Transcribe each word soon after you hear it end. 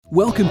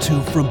Welcome to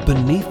From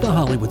Beneath the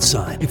Hollywood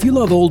Sign. If you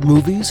love old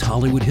movies,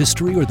 Hollywood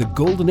history, or the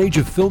golden age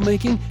of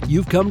filmmaking,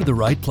 you've come to the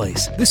right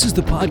place. This is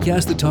the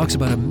podcast that talks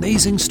about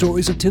amazing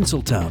stories of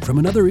Tinseltown from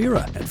another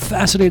era and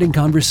fascinating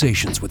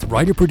conversations with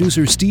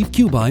writer-producer Steve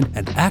Cubine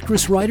and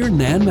actress-writer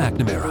Nan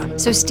McNamara.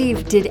 So,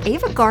 Steve, did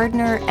Ava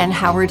Gardner and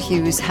Howard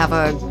Hughes have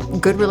a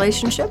good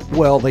relationship?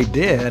 Well, they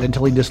did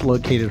until he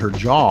dislocated her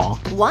jaw.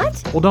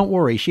 What? Well, don't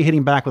worry. She hit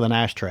him back with an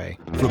ashtray.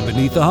 From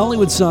Beneath the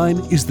Hollywood Sign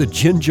is the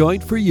gin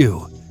joint for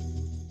you.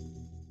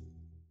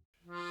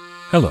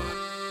 Hello,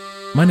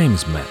 my name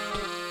is Matt,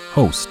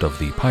 host of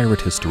the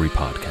Pirate History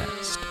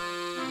Podcast.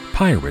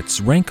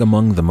 Pirates rank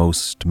among the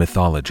most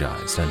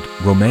mythologized and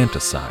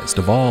romanticized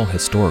of all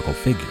historical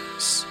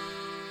figures.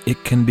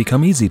 It can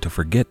become easy to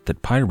forget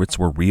that pirates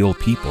were real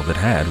people that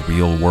had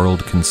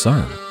real-world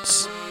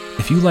concerns.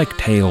 If you like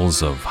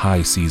tales of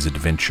high-seas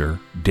adventure,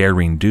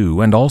 daring do,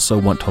 and also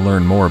want to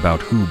learn more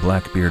about who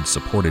Blackbeard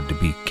supported to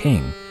be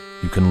king,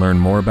 you can learn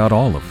more about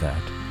all of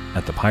that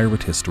at the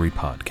Pirate History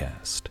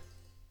Podcast.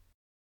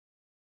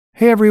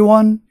 Hey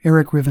everyone,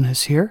 Eric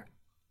Rivenes here.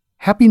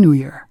 Happy New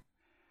Year.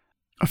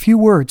 A few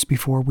words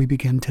before we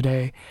begin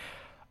today.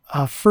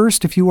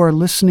 First, if you are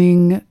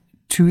listening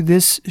to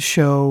this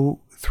show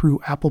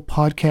through Apple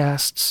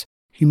Podcasts,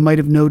 you might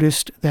have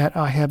noticed that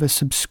I have a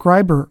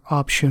subscriber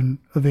option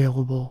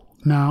available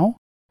now,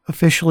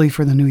 officially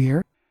for the new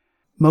year,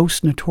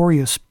 Most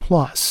Notorious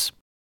Plus.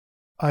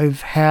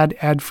 I've had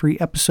ad-free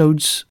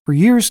episodes for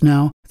years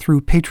now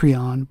through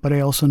Patreon, but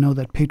I also know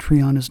that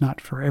Patreon is not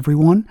for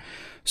everyone,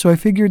 so I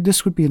figured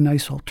this would be a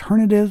nice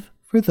alternative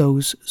for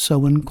those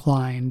so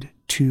inclined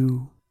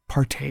to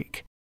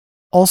partake.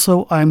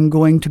 Also, I'm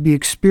going to be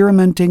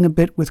experimenting a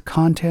bit with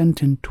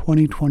content in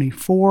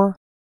 2024.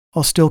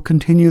 I'll still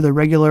continue the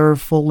regular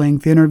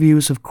full-length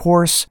interviews, of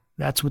course.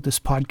 That's what this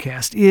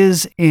podcast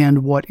is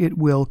and what it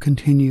will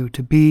continue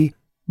to be.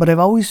 But I've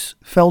always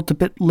felt a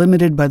bit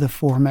limited by the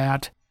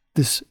format,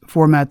 this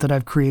format that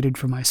I've created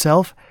for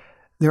myself.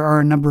 There are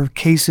a number of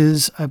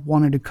cases I've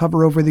wanted to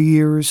cover over the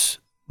years,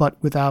 but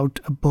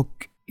without a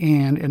book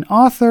and an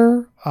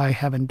author, I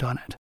haven't done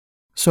it.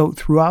 So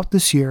throughout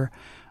this year,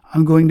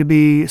 I'm going to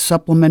be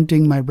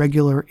supplementing my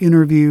regular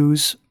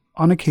interviews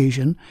on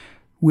occasion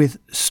with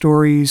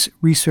stories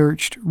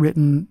researched,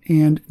 written,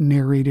 and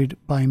narrated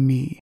by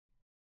me.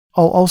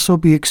 I'll also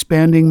be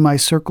expanding my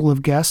circle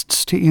of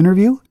guests to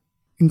interview,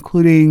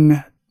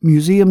 including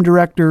museum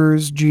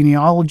directors,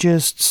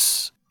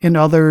 genealogists, and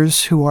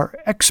others who are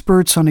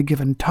experts on a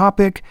given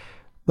topic,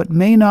 but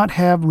may not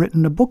have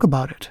written a book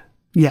about it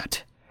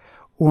yet,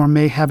 or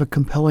may have a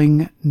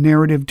compelling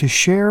narrative to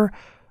share,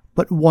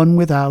 but one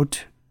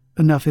without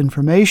enough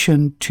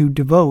information to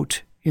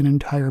devote an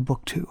entire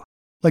book to,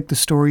 like the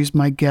stories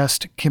my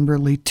guest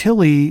Kimberly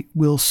Tilley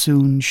will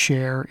soon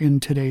share in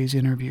today's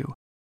interview.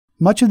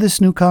 Much of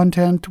this new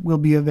content will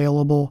be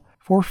available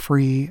for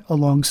free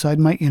alongside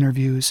my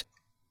interviews,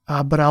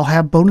 but I'll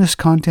have bonus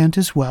content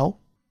as well,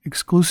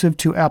 exclusive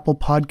to Apple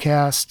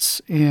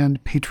Podcasts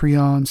and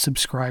Patreon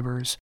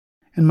subscribers.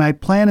 And my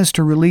plan is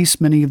to release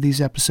many of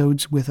these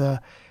episodes with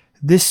a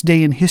This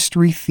Day in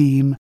History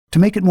theme to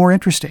make it more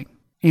interesting.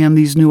 And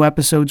these new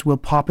episodes will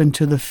pop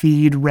into the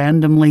feed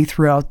randomly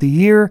throughout the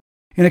year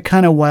in a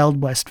kind of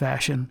Wild West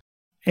fashion.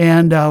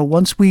 And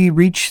once we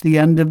reach the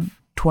end of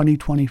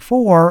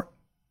 2024,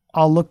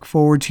 I'll look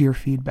forward to your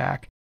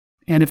feedback.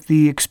 And if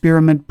the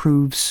experiment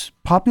proves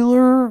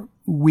popular,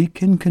 we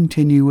can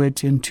continue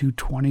it into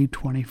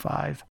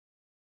 2025.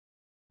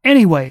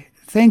 Anyway,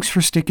 thanks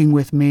for sticking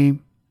with me.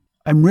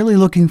 I'm really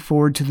looking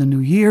forward to the new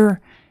year,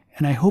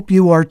 and I hope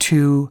you are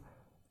too.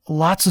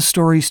 Lots of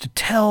stories to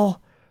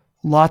tell,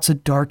 lots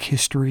of dark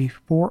history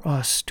for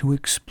us to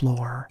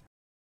explore.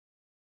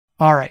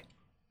 All right,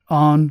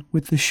 on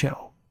with the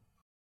show.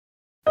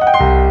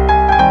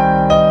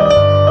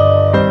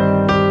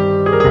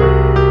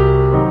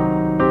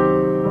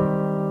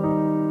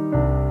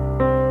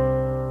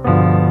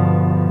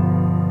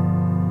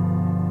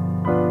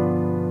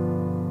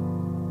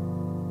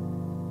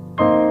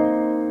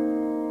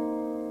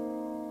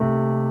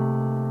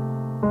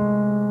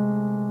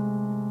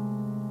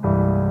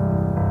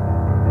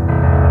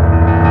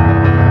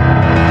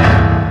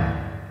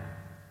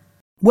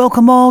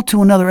 Welcome all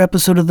to another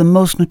episode of the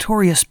Most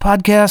Notorious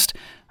Podcast.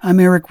 I'm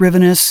Eric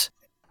Rivenes.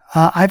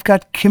 I've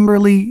got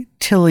Kimberly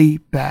Tilley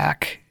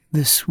back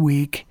this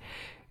week.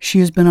 She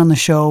has been on the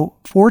show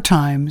 4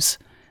 times,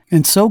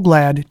 and so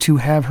glad to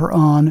have her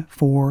on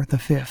for the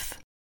 5th.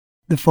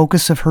 The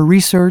focus of her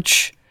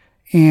research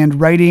and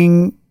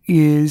writing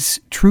is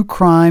true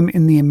crime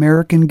in the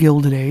American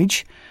Gilded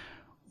Age,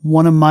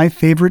 one of my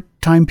favorite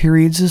time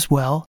periods as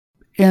well.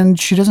 And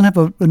she doesn't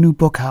have a new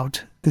book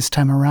out this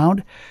time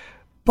around,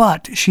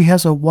 but she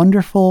has a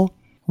wonderful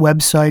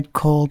website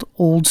called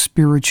Old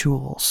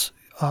Spirituals,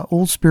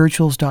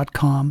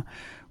 oldspirituals.com,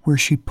 where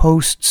she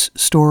posts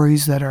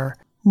stories that are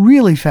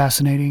really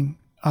fascinating,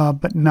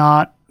 but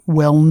not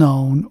well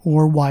known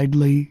or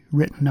widely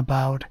written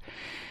about.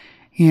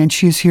 And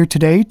she is here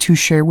today to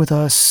share with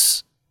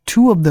us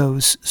 2 of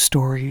those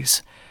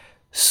stories.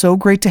 So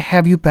great to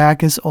have you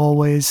back as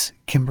always,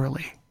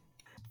 Kimberly.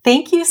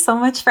 Thank you so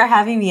much for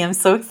having me. I'm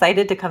so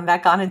excited to come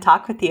back on and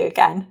talk with you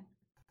again.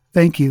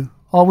 Thank you.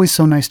 Always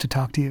so nice to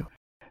talk to you.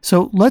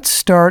 So let's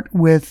start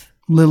with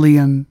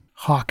Lillian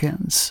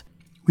Hawkins.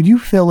 Would you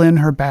fill in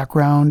her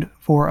background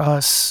for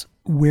us,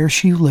 where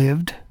she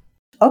lived?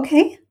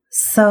 Okay.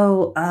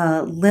 So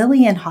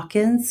Lillian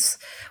Hawkins,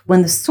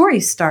 when the story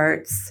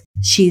starts,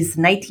 she's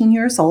 19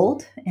 years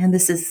old, and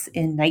this is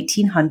in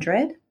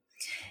 1900.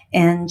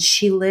 And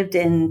she lived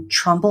in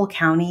Trumbull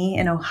County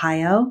in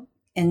Ohio,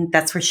 and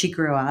that's where she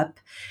grew up.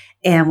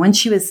 And when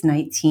she was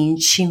 19,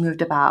 she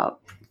moved about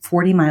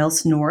 40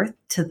 miles north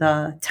to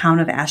the town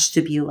of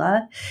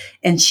Ashtabula,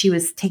 and she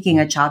was taking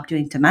a job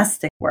doing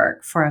domestic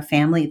work for a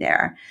family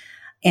there.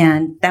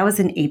 And that was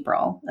in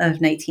April of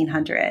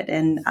 1900.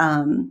 And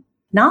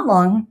not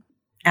long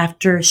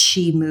after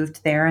she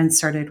moved there and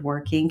started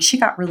working, she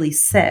got really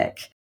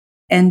sick,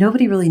 and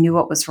nobody really knew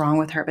what was wrong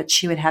with her, but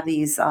she would have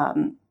these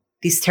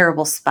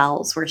terrible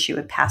spells where she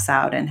would pass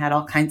out and had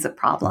all kinds of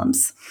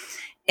problems.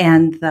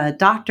 And the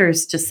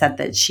doctors just said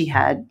that she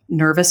had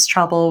nervous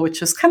trouble,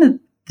 which was kind of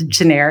the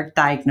generic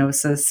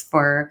diagnosis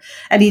for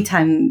any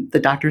time the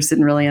doctors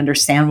didn't really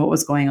understand what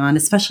was going on,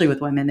 especially with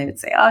women. They would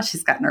say, oh,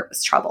 she's got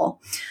nervous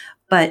trouble.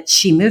 But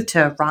she moved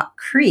to Rock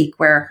Creek,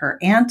 where her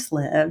aunt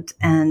lived,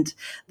 and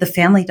the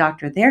family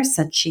doctor there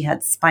said she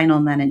had spinal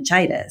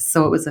meningitis.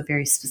 So it was a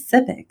very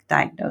specific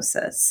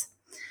diagnosis.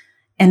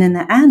 And in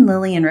the end,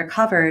 Lillian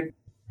recovered.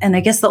 And I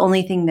guess the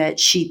only thing that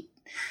she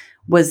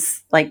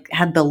was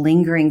had the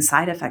lingering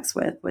side effects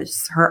with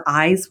was her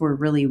eyes were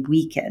really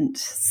weakened.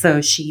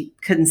 So she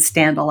couldn't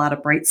stand a lot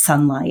of bright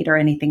sunlight or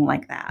anything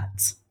like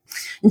that.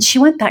 And she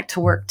went back to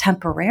work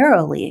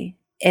temporarily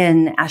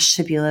in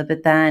Ashtabula,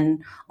 but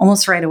then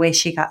almost right away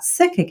she got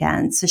sick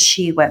again. So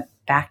she went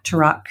back to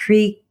Rock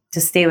Creek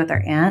to stay with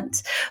her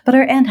aunt. But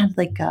her aunt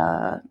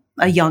had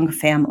a young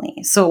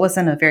family, so it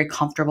wasn't a very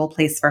comfortable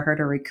place for her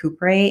to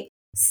recuperate.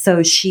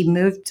 So she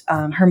moved,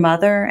 her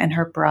mother and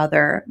her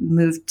brother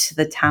moved to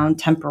the town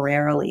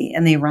temporarily,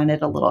 and they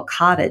rented a little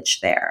cottage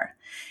there.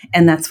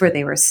 And that's where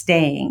they were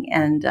staying.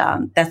 And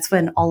that's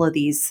when all of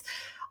these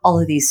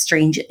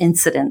strange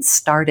incidents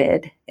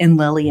started in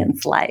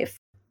Lillian's life.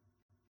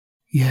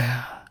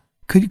 Yeah.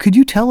 Could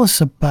you tell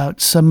us about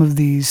some of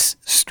these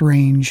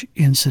strange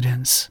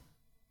incidents?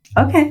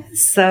 Okay.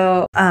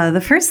 So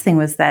the first thing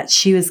was that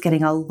she was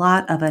getting a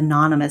lot of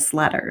anonymous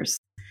letters.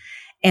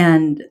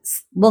 And,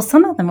 well,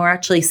 some of them were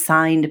actually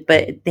signed,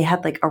 but they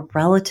had a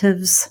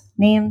relative's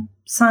name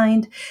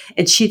signed,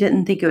 and she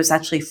didn't think it was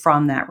actually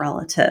from that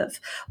relative.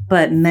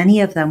 But many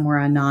of them were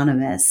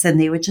anonymous, and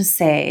they would just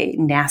say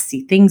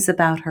nasty things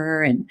about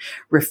her and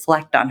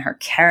reflect on her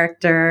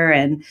character,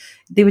 and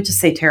they would just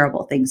say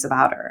terrible things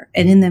about her.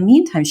 And in the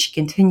meantime, she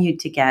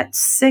continued to get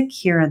sick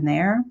here and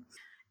there.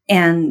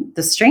 And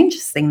the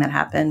strangest thing that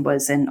happened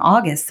was in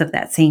August of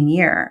that same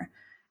year,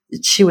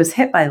 she was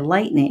hit by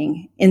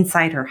lightning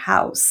inside her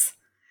house.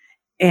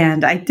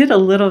 And I did a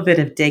little bit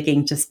of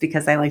digging just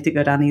because I like to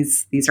go down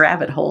these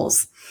rabbit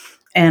holes.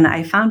 And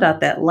I found out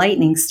that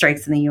lightning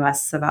strikes in the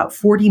US about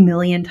 40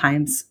 million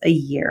times a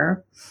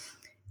year.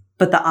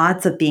 But the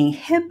odds of being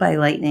hit by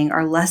lightning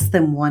are less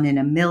than 1 in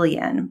a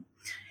million.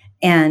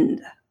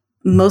 And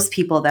most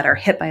people that are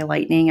hit by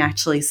lightning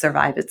actually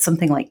survive. It's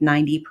something like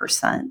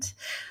 90%.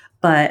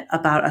 But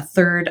about a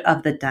third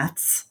of the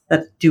deaths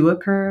that do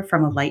occur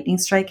from a lightning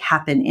strike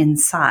happen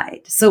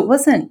inside. So it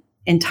wasn't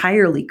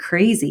entirely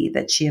crazy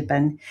that she had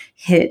been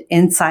hit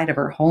inside of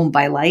her home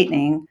by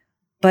lightning,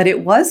 but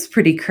it was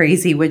pretty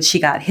crazy when she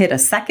got hit a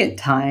second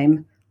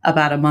time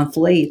about a month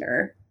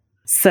later.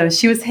 So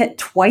she was hit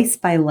twice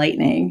by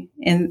lightning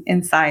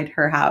inside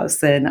her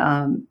house.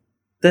 And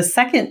the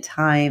second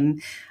time,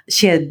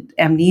 she had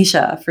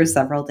amnesia for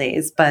several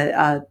days,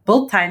 but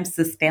both times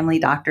this family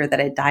doctor that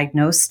had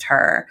diagnosed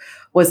her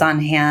was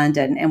on hand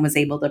and was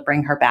able to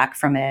bring her back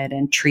from it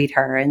and treat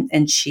her,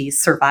 and she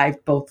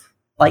survived both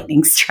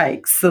lightning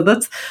strikes. So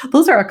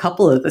those are a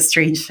couple of the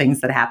strange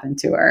things that happened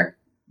to her.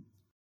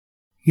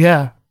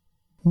 Yeah.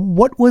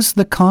 What was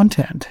the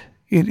content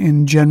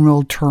in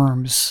general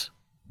terms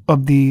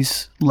of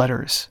these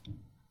letters?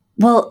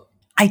 Well,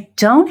 I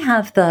don't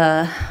have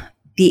the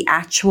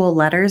actual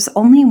letters.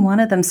 Only one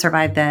of them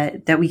survived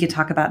that we could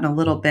talk about in a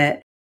little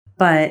bit.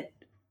 But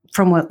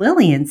from what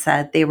Lillian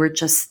said, they were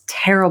just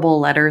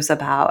terrible letters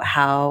about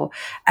how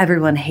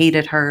everyone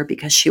hated her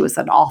because she was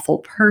an awful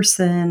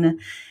person.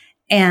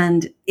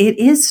 And it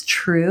is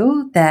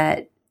true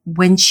that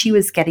when she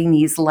was getting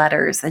these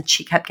letters and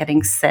she kept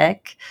getting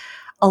sick,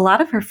 a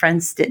lot of her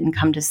friends didn't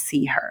come to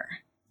see her.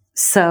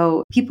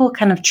 So people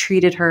kind of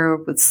treated her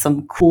with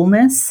some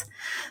coolness.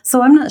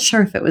 So I'm not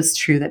sure if it was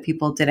true that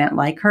people didn't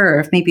like her, or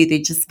if maybe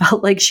they just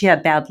felt like she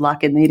had bad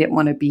luck and they didn't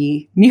want to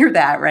be near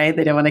that, right?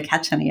 They didn't want to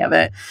catch any of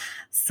it.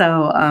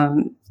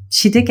 So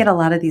she did get a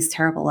lot of these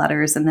terrible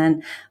letters. And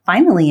then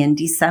finally in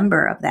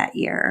December of that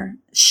year,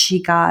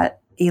 she got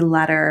a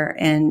letter,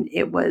 and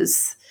it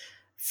was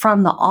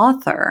from the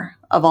author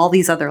of all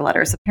these other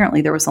letters,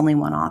 apparently there was only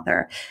one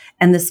author.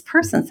 And this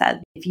person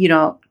said, if you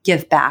don't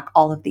give back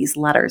all of these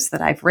letters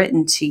that I've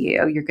written to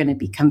you, you're going to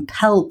be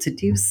compelled to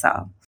do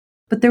so.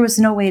 But there was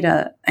no way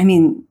to,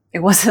 it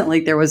wasn't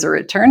like there was a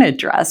return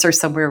address or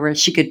somewhere where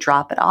she could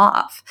drop it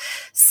off.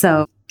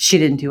 So she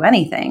didn't do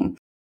anything.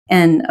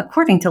 And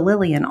according to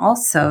Lillian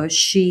also,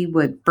 she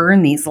would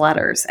burn these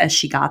letters as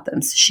she got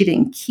them. So she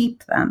didn't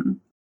keep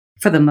them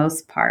for the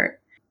most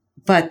part.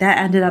 But that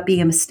ended up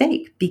being a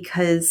mistake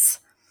because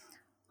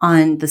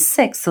on the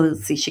 6th, so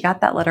let's see, she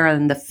got that letter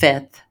on the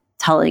 5th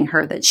telling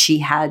her that she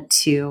had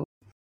to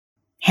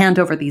hand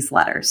over these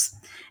letters.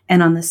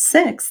 And on the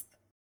 6th,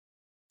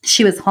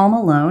 she was home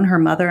alone. Her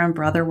mother and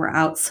brother were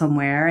out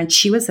somewhere and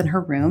she was in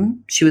her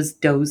room. She was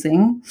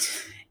dozing.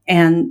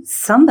 And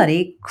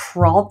somebody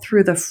crawled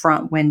through the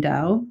front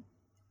window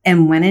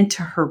and went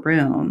into her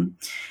room.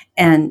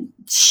 And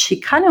she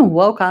kind of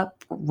woke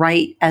up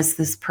right as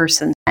this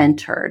person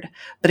entered.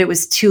 But it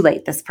was too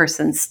late. This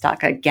person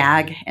stuck a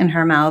gag in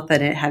her mouth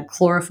and it had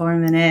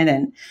chloroform in it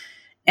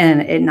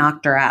and it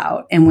knocked her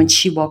out. And when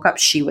she woke up,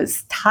 she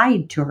was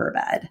tied to her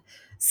bed.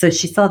 So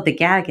she still had the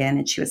gag in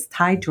and she was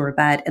tied to her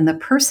bed. And the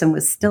person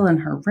was still in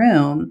her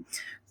room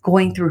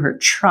going through her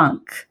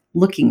trunk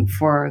looking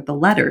for the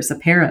letters,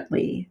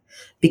 apparently,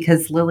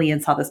 because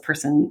Lillian saw this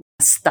person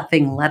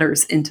stuffing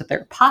letters into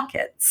their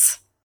pockets.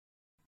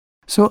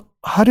 So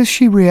how does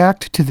she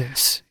react to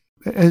this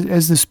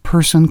as this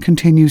person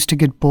continues to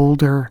get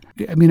bolder?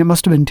 It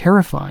must have been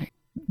terrifying.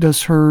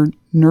 Does her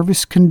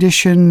nervous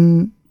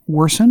condition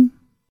worsen?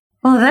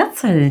 Well,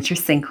 that's an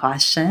interesting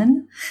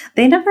question.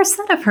 They never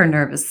said if her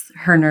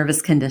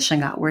nervous condition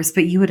got worse,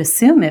 but you would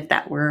assume if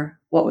that were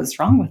what was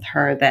wrong with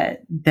her,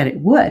 that it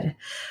would.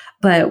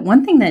 But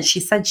one thing that she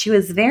said, she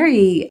was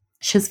very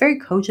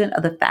cogent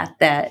of the fact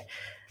that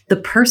the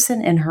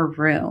person in her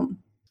room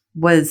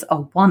was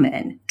a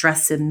woman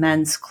dressed in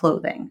men's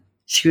clothing.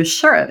 She was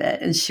sure of it,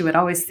 and she would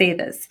always say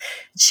this.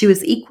 She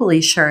was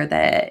equally sure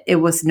that it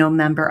was no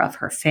member of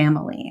her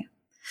family.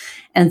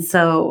 And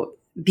so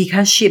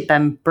because she had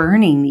been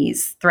burning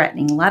these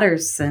threatening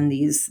letters and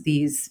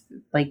these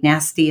like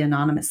nasty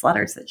anonymous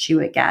letters that she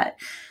would get,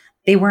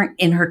 they weren't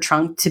in her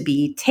trunk to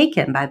be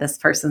taken by this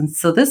person.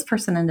 So this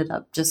person ended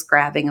up just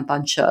grabbing a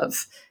bunch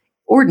of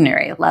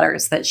ordinary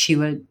letters that she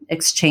would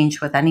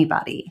exchange with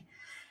anybody.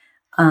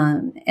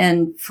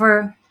 And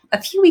for a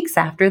few weeks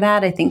after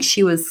that, I think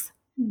she was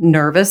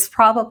nervous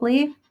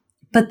probably,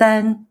 but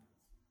then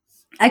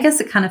I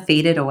guess it kind of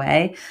faded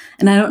away.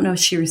 And I don't know if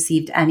she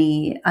received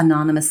any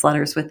anonymous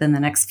letters within the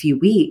next few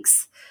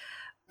weeks,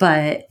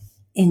 but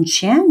in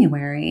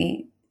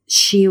January,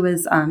 she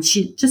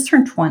just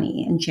turned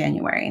 20 in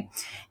January,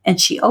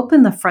 and she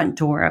opened the front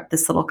door of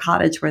this little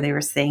cottage where they were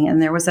staying,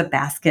 and there was a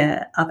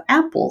basket of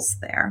apples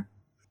there.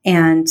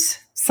 And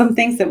some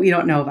things that we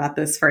don't know about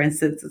this, for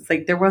instance, it's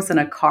like there wasn't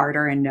a card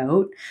or a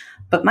note,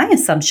 but my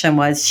assumption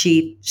was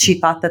she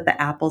thought that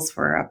the apples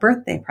were a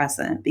birthday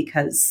present,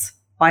 because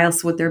why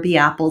else would there be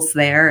apples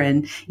there?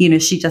 And,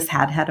 she just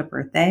had a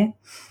birthday.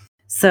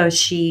 So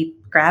she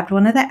grabbed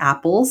one of the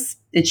apples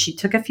and she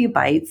took a few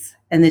bites,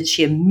 and then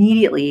she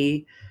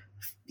immediately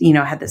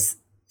had this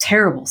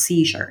terrible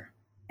seizure.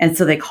 And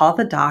so they call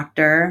the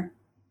doctor,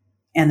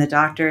 and the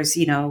doctor's,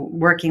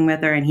 working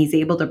with her, and he's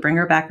able to bring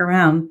her back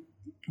around.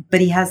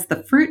 But he has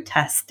the fruit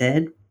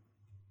tested,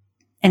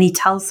 and he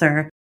tells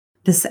her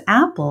this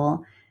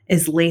apple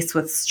is laced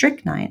with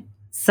strychnine.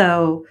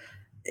 So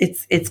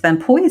it's been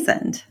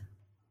poisoned.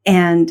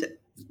 And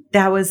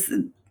that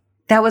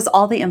was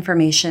all the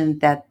information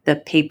that the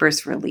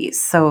papers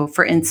released. So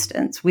for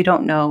instance, we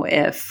don't know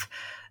if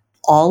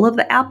all of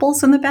the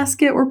apples in the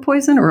basket were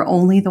poisoned or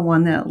only the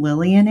one that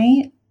Lillian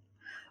ate,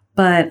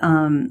 but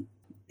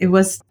it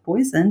was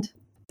poisoned.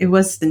 It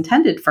was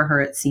intended for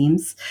her, it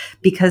seems,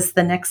 because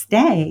the next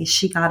day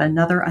she got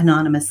another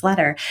anonymous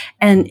letter,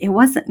 and it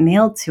wasn't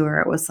mailed to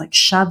her. It was like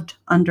shoved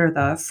under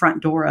the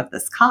front door of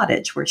this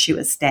cottage where she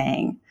was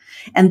staying.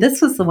 And this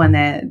was the one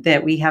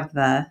that we have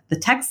the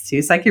text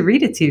to, so I could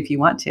read it to you if you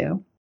want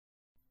to.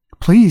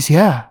 Please,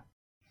 yeah.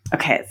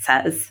 Okay, it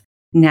says,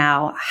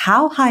 "Now,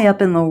 how high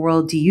up in the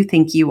world do you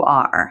think you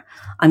are?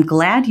 I'm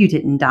glad you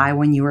didn't die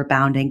when you were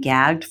bound and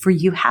gagged, for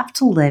you have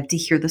to live to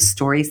hear the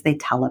stories they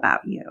tell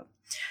about you.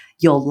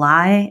 You'll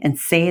lie and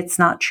say it's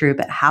not true,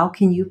 but how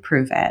can you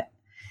prove it?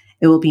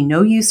 It will be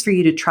no use for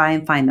you to try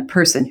and find the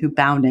person who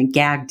bound and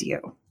gagged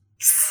you."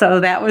 So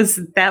that was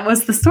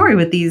the story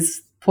with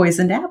these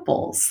poisoned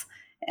apples.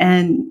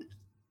 And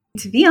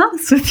to be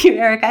honest with you,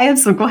 Eric, I have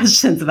some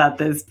questions about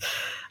this.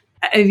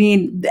 I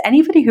mean,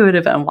 anybody who would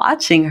have been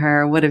watching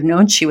her would have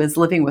known she was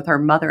living with her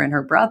mother and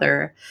her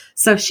brother.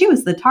 So if she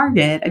was the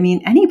target, I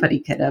mean, anybody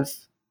could have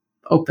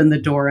opened the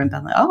door and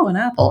been like, oh, an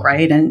apple,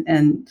 right?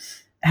 And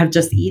have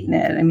just eaten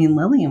it. I mean,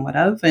 Lillian would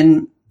have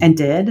and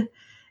did.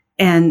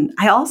 And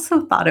I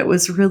also thought it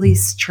was really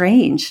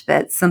strange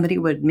that somebody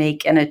would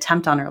make an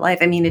attempt on her life.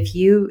 I mean, if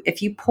you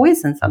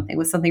poison something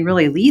with something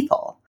really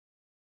lethal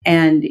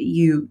and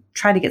you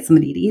try to get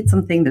somebody to eat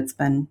something that's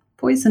been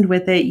poisoned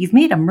with it, you've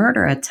made a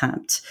murder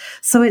attempt.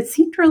 So it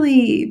seemed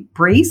really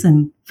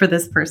brazen for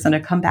this person to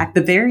come back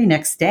the very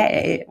next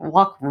day,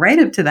 walk right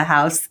up to the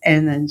house,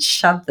 and then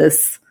shove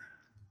this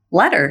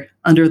letter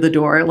under the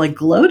door, like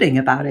gloating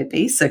about it,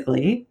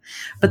 basically.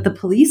 But the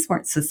police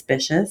weren't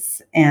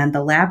suspicious, and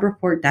the lab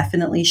report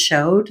definitely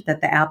showed that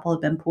the apple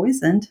had been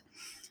poisoned.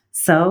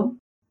 So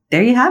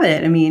there you have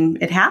it. I mean,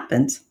 it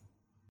happened.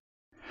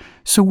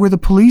 So were the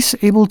police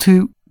able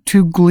to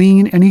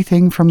glean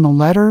anything from the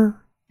letter,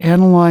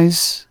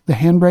 analyze the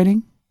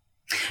handwriting?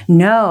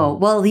 No.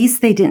 Well, at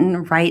least they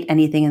didn't write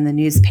anything in the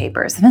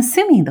newspapers. I'm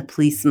assuming the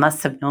police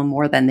must have known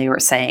more than they were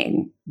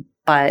saying,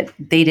 but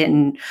they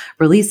didn't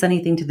release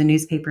anything to the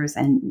newspapers,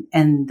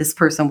 and this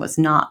person was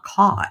not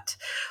caught.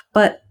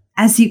 But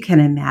as you can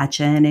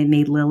imagine, it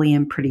made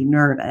Lillian pretty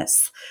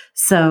nervous.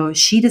 So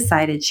she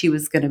decided she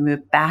was going to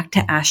move back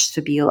to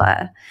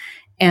Ashtabula.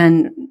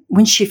 And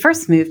when she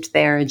first moved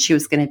there and she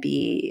was going to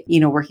be,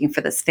 working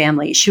for this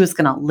family, she was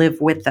going to live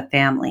with the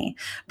family.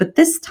 But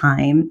this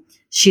time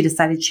she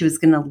decided she was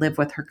going to live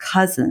with her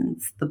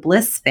cousins, the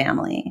Bliss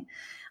family.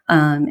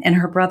 And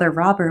her brother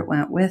Robert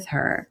went with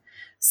her.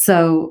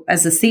 So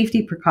as a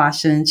safety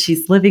precaution,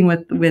 she's living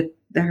with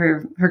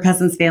her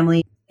cousin's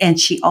family. And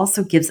she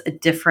also gives a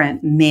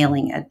different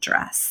mailing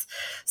address.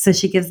 So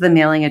she gives the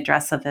mailing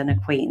address of an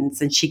acquaintance,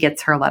 and she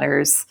gets her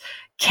letters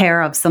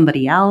care of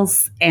somebody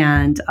else.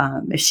 And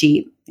if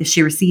she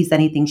receives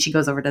anything, she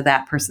goes over to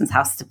that person's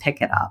house to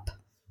pick it up.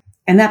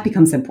 And that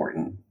becomes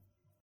important.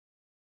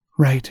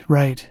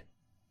 Right.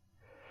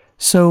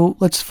 So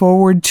let's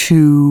forward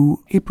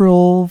to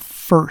April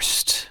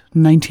 1st,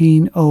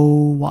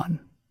 1901.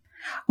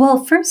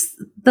 Well,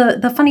 first,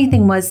 the funny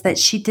thing was that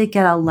she did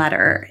get a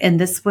letter, and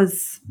this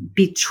was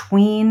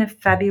between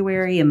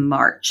February and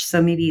March.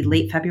 So maybe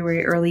late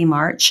February, early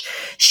March.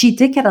 She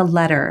did get a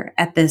letter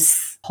at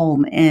this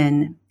home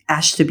in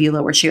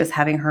Ashtabula where she was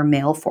having her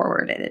mail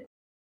forwarded.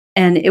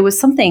 And it was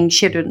something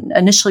she had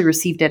initially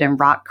received it in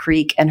Rock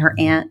Creek, and her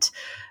aunt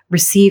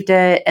received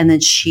it, and then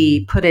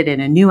she put it in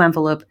a new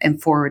envelope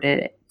and forwarded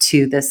it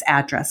to this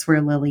address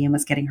where Lillian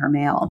was getting her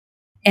mail.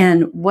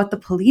 And what the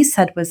police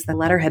said was the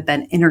letter had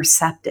been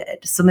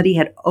intercepted. Somebody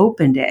had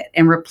opened it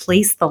and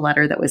replaced the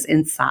letter that was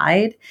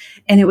inside.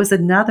 And it was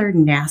another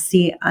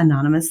nasty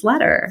anonymous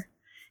letter.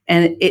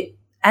 And it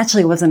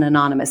actually wasn't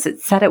anonymous. It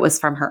said it was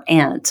from her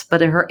aunt,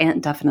 but her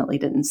aunt definitely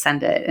didn't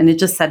send it. And it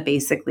just said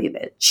basically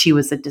that she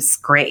was a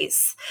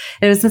disgrace.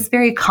 It was this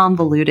very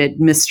convoluted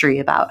mystery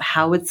about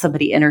how would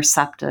somebody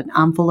intercept an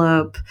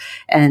envelope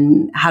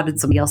and how did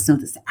somebody else know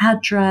this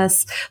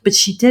address? But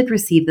she did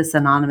receive this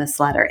anonymous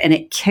letter, and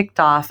it kicked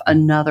off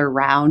another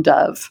round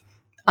of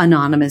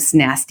anonymous,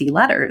 nasty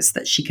letters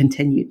that she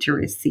continued to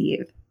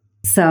receive.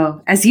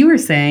 So as you were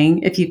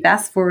saying, if you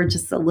fast forward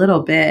just a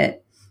little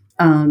bit,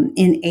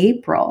 in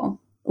April,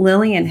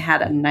 Lillian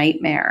had a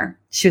nightmare.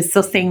 She was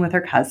still staying with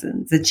her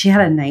cousins, and she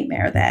had a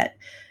nightmare that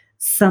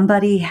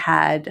somebody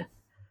had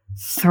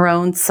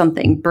thrown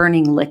something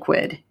burning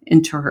liquid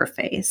into her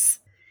face.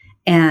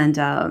 And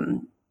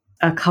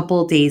a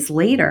couple days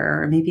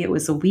later, or maybe it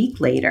was a week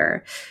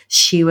later,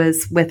 she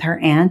was with her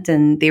aunt,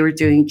 and they were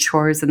doing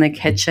chores in the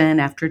kitchen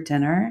after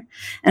dinner.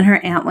 And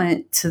her aunt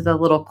went to the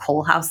little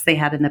coal house they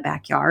had in the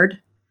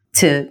backyard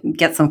to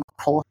get some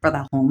coal for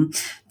the home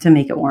to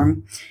make it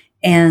warm.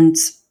 And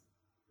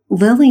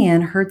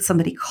Lillian heard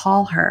somebody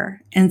call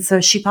her. And so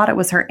she thought it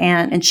was her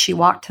aunt, and she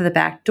walked to the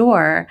back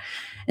door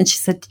and she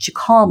said, "Did you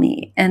call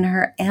me?" And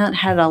her aunt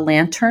had a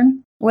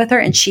lantern with her,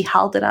 and she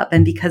held it up.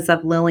 And because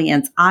of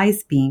Lillian's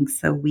eyes being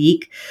so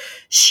weak,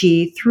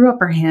 she threw up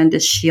her hand to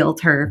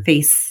shield her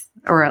face,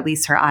 or at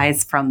least her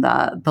eyes, from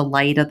the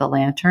light of the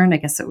lantern. I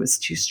guess it was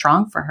too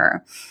strong for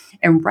her.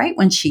 And right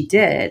when she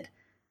did,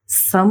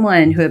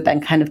 someone who had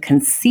been kind of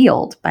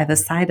concealed by the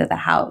side of the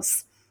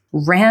house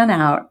ran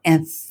out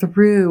and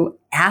threw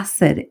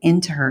acid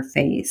into her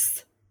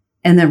face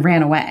and then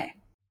ran away.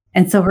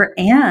 And so her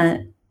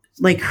aunt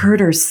heard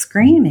her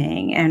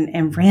screaming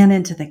and ran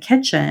into the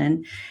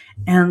kitchen,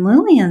 and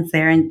Lillian's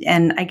there.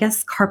 And I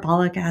guess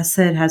carbolic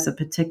acid has a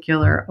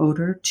particular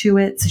odor to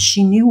it. So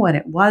she knew what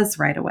it was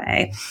right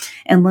away.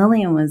 And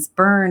Lillian was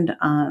burned,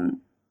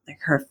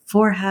 her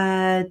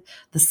forehead,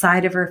 the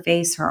side of her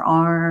face, her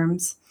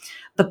arms.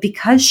 But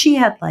because she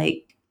had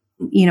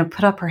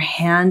put up her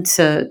hand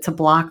to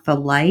block the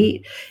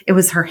light, it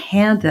was her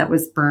hand that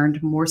was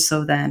burned more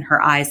so than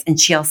her eyes. And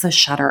she also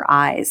shut her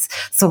eyes.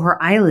 So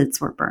her eyelids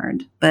were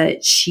burned,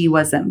 but she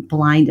wasn't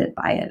blinded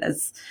by it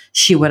as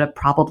she would have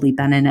probably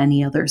been in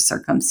any other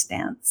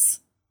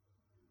circumstance.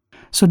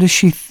 So does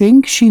she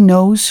think she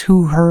knows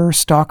who her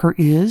stalker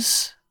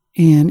is?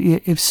 And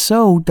if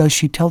so, does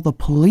she tell the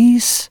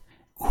police?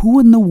 Who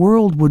in the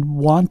world would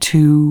want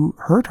to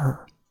hurt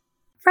her?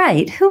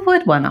 Right. Who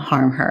would want to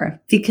harm her?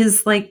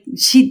 Because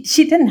she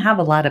didn't have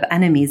a lot of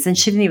enemies, and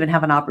she didn't even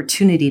have an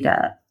opportunity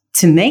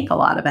to make a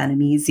lot of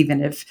enemies,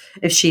 even if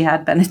she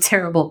had been a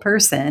terrible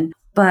person.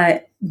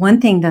 But one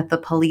thing that the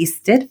police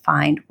did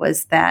find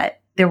was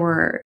that there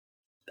were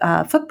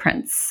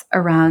footprints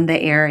around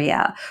the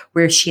area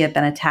where she had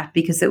been attacked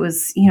because it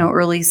was,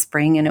 early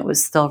spring and it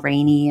was still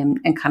rainy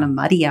and kind of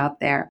muddy out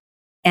there.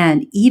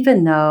 And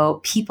even though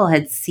people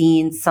had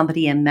seen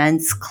somebody in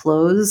men's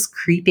clothes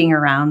creeping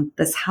around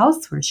this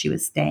house where she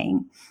was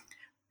staying,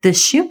 the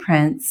shoe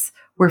prints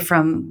were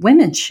from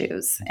women's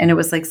shoes. And it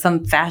was like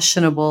some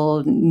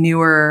fashionable,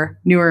 newer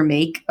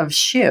make of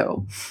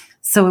shoe.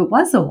 So it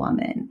was a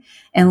woman.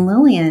 And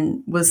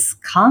Lillian was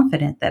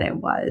confident that it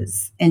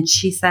was. And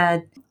she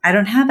said, I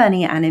don't have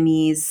any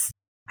enemies.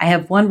 I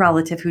have one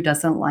relative who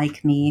doesn't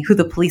like me, who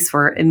the police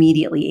were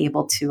immediately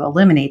able to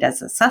eliminate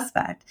as a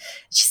suspect.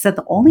 She said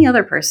the only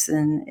other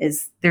person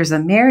is there's a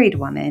married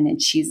woman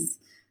and she's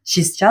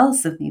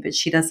jealous of me, but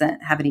she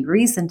doesn't have any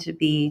reason to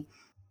be.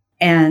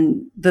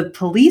 And the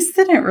police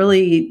didn't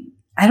really,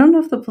 I don't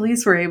know if the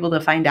police were able to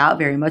find out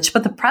very much,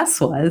 but the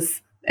press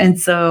was. And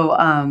so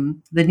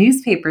the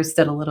newspapers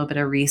did a little bit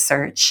of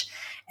research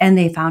and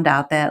they found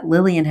out that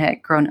Lillian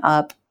had grown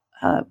up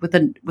with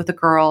a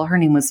girl. Her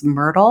name was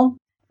Myrtle.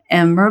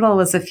 And Myrtle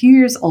was a few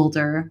years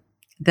older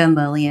than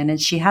Lillian,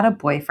 and she had a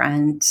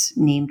boyfriend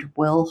named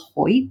Will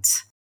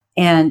Hoyt.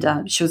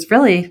 And she was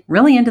really,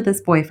 really into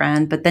this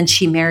boyfriend, but then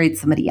she married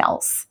somebody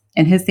else,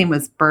 and his name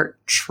was Bert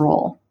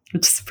Troll,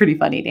 which is a pretty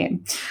funny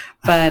name.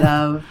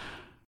 But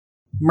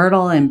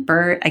Myrtle and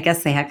Bert, I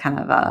guess they had kind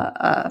of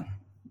a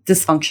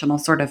dysfunctional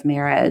sort of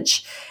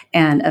marriage.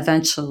 And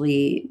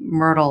eventually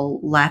Myrtle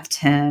left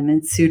him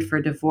and sued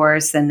for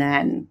divorce, and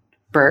then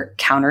Bert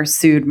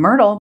countersued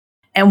Myrtle.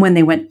 And when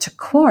they went to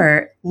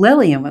court,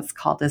 Lillian was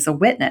called as a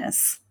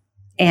witness.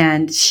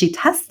 And she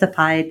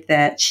testified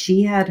that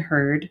she had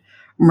heard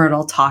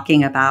Myrtle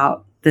talking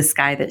about this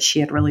guy that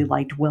she had really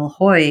liked, Will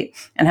Hoyt,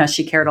 and how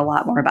she cared a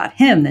lot more about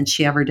him than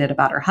she ever did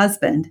about her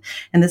husband.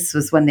 And this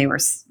was when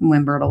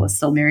Myrtle was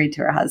still married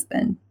to her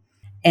husband.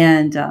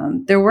 And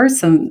there were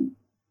some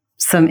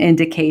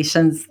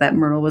indications that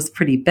Myrtle was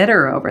pretty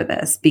bitter over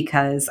this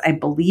because I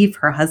believe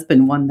her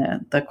husband won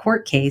the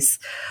court case.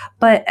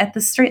 But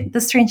the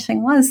strange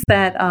thing was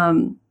that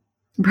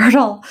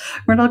Myrtle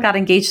got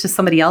engaged to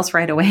somebody else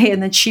right away,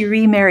 and then she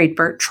remarried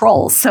Bert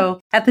Troll. So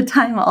at the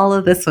time all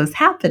of this was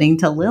happening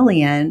to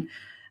Lillian,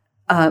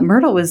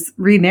 Myrtle was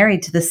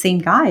remarried to the same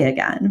guy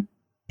again.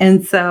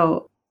 And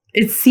so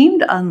it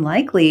seemed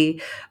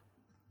unlikely.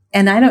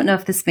 And I don't know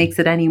if this makes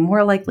it any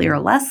more likely or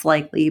less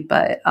likely,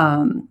 but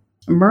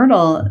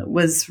Myrtle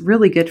was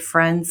really good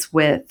friends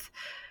with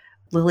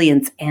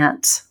Lillian's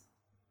aunt,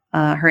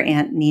 her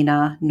Aunt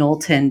Nina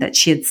Knowlton, that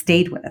she had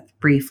stayed with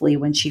briefly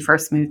when she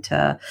first moved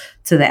to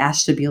the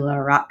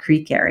Ashtabula Rock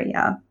Creek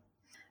area.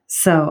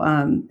 So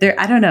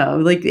I don't know,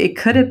 like it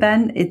could have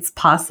been, it's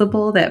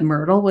possible that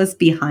Myrtle was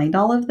behind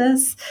all of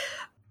this,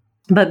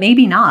 but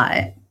maybe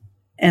not.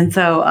 And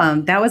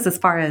so that was as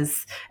far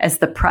as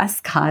the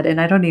press got. And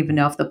I don't even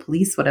know if the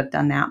police would have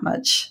done that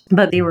much,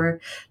 but they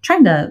were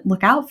trying to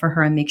look out for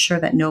her and make sure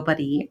that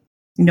nobody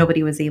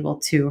was able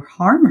to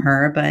harm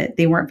her, but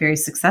they weren't very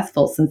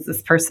successful since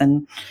this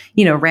person,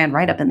 ran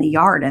right up in the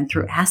yard and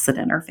threw acid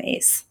in her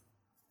face.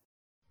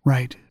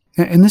 Right.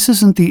 And this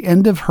isn't the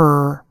end of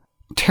her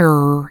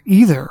terror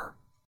either.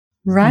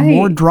 Right.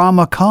 More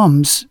drama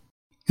comes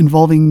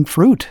involving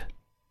fruit.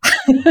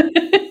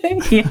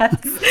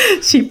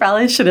 Yes, she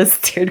probably should have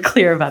steered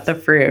clear about the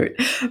fruit.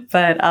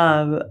 But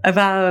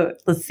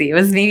it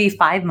was maybe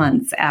 5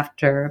 months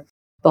after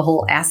the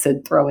whole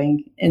acid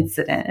throwing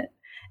incident.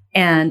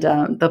 And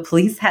the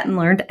police hadn't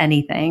learned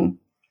anything.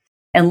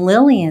 And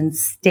Lillian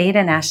stayed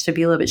in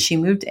Ashtabula, but she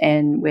moved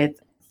in with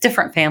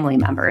different family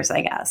members,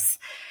 I guess.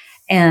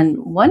 And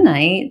one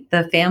night,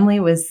 the family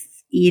was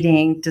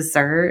eating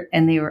dessert,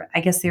 and they were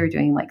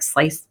doing like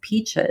sliced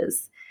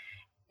peaches.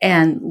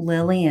 And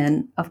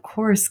Lillian, of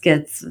course,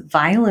 gets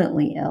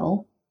violently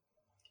ill.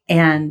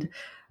 And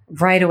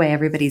right away,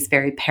 everybody's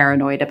very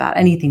paranoid about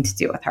anything to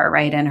do with her,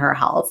 right, and her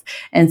health.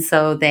 And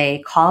so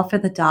they call for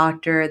the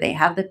doctor. They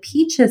have the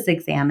peaches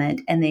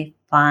examined, and they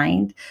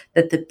find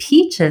that the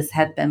peaches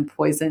had been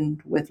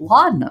poisoned with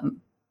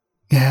laudanum.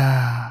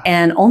 Yeah.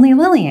 And only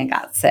Lillian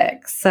got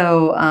sick.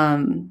 So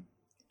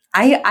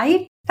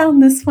I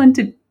found this one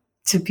to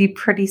be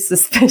pretty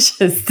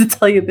suspicious, to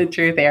tell you the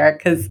truth, Eric.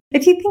 Because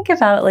if you think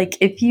about, like,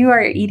 if you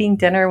are eating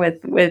dinner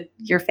with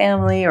your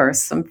family or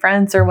some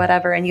friends or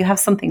whatever, and you have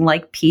something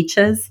like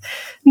peaches,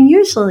 I mean,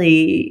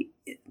 usually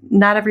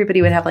not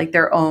everybody would have like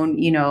their own,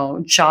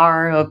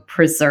 jar of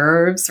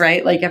preserves,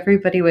 right? Like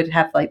everybody would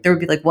have there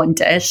would be like one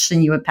dish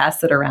and you would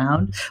pass it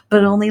around,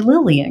 but only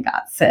Lillian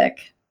got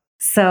sick.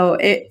 So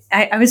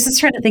I was just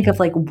trying to think of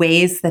like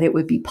ways that it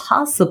would be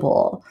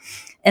possible.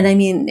 And I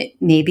mean,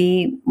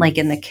 maybe like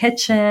in the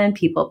kitchen,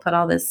 people put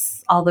all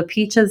the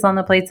peaches on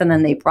the plates and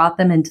then they brought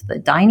them into the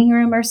dining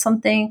room or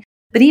something.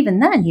 But even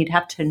then, you'd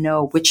have to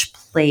know which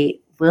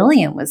plate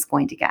Lillian was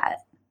going to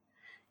get.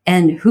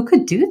 And who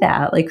could do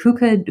that? Like who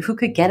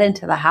could get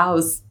into the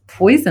house,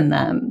 poison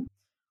them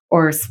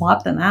or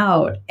swap them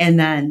out? And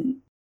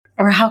then,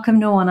 or how come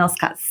no one else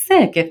got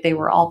sick if they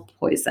were all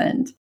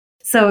poisoned?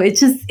 So it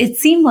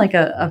seemed like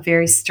a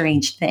very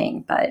strange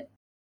thing. But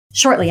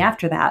shortly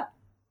after that,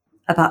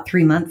 about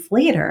 3 months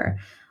later,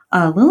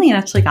 Lillian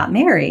actually got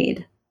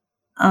married.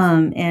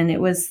 And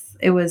it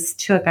was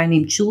to a guy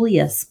named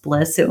Julius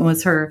Bliss. It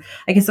was her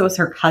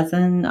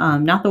cousin,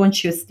 not the one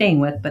she was staying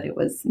with, but it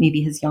was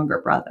maybe his younger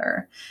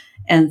brother.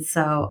 And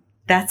so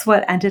that's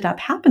what ended up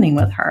happening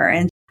with her.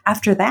 And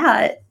after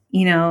that,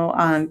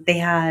 they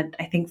had,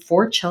 I think,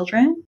 4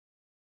 children,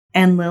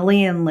 and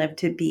Lillian lived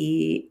to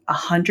be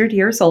 100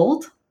 years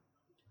old,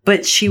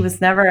 but she was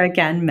never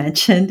again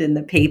mentioned in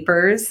the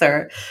papers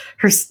or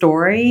her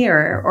story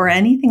or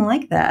anything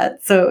like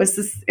that. So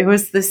it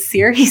was this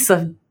series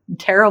of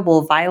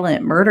terrible,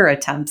 violent murder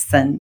attempts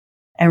and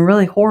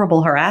really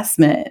horrible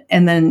harassment.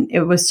 And then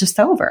it was just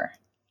over.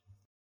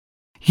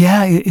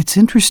 Yeah, it's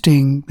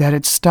interesting that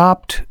it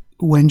stopped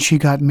when she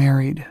got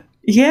married.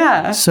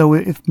 Yeah. So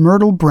if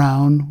Myrtle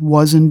Brown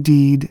was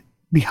indeed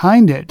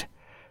behind it,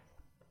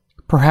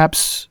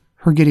 perhaps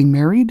her getting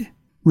married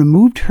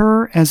removed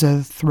her as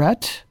a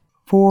threat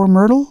for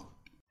Myrtle?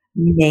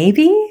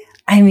 Maybe.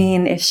 I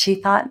mean, if she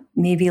thought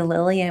maybe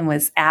Lillian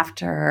was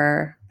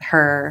after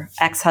her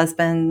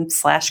ex-husband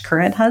 /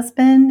 current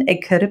husband,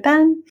 it could have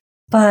been.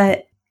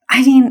 But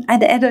I mean,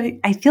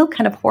 I feel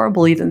kind of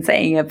horrible even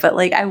saying it, but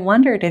I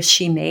wondered if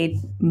she made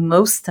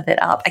most of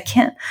it up. I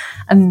can't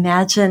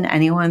imagine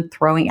anyone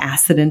throwing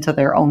acid into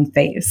their own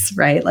face,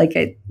 right?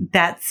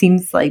 That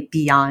seems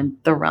beyond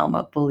the realm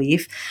of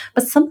belief.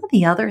 But some of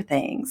the other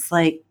things,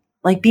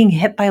 like being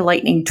hit by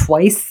lightning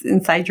twice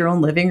inside your own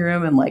living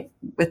room and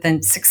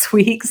within 6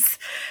 weeks,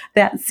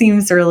 that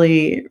seems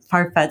really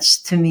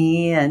far-fetched to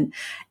me. And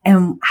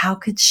how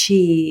could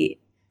she,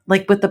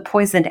 with the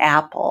poisoned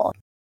apple,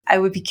 I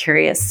would be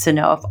curious to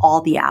know if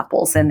all the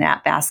apples in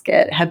that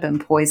basket had been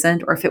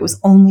poisoned or if it was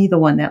only the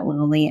one that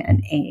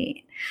Lillian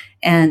ate,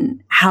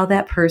 and how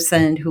that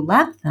person who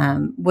left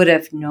them would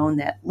have known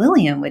that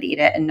Lillian would eat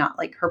it and not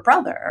her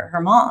brother or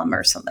her mom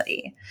or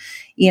somebody,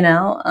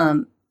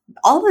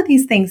 all of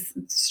these things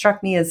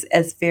struck me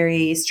as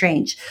very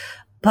strange.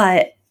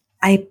 But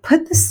I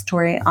put this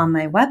story on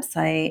my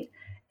website,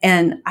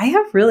 and I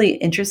have really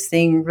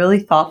interesting, really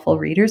thoughtful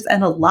readers.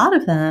 And a lot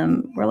of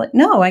them were like,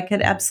 no, I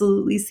could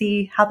absolutely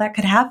see how that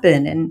could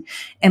happen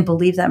and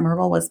believe that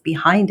Myrtle was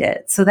behind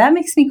it. So that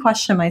makes me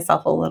question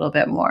myself a little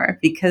bit more,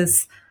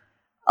 because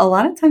a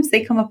lot of times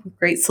they come up with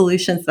great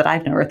solutions that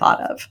I've never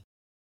thought of.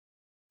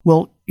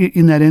 Well,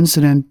 in that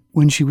incident,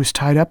 when she was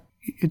tied up,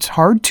 it's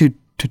hard to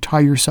tie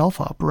yourself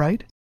up,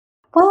 right?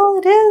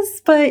 Well, it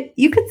is, but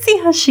you could see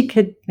how she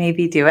could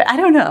maybe do it. I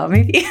don't know.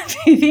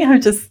 Maybe I'm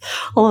just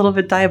a little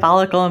bit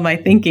diabolical in my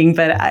thinking,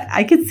 but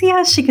I could see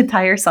how she could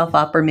tie herself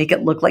up or make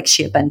it look like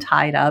she had been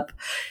tied up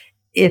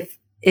if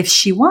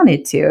she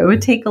wanted to. It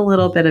would take a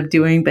little bit of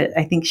doing, but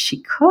I think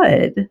she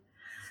could.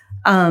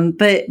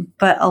 But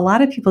a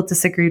lot of people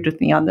disagreed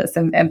with me on this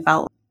and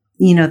felt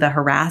the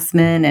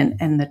harassment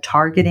and the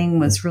targeting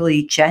was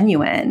really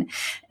genuine.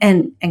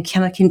 And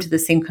Kim came to the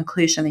same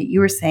conclusion that you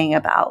were saying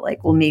about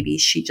well, maybe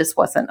she just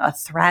wasn't a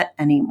threat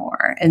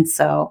anymore. And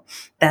so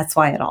that's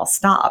why it all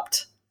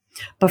stopped.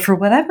 But for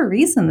whatever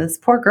reason, this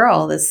poor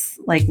girl, this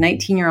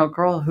 19-year-old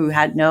girl who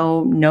had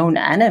no known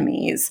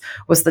enemies,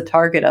 was the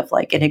target of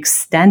an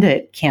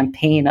extended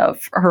campaign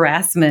of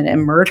harassment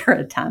and murder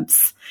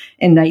attempts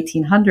in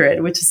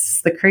 1900, which is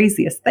just the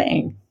craziest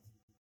thing.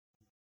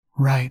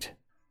 Right.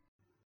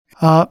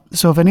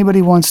 So if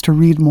anybody wants to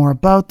read more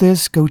about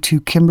this, go to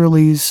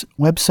Kimberly's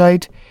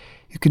website.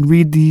 You can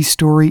read the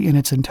story in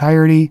its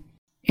entirety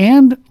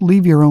and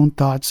leave your own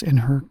thoughts in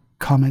her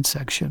comment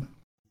section.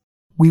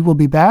 We will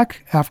be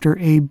back after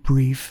a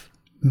brief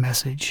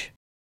message.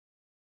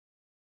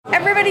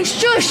 Everybody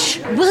shush!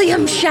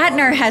 William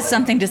Shatner has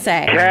something to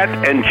say.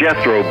 Cat and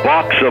Jethro,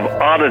 box of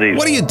oddities.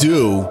 What do you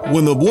do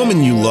when the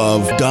woman you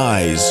love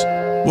dies?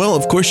 Well,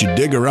 of course you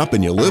dig her up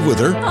and you live with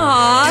her.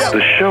 Aww.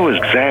 The show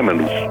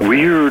examines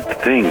weird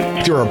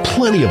things. There are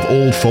plenty of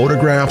old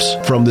photographs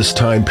from this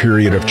time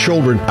period of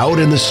children out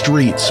in the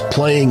streets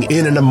playing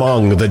in and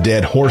among the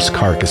dead horse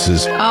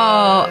carcasses.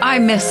 Oh, I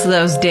miss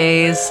those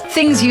days.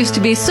 Things used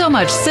to be so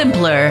much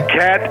simpler.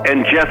 Cat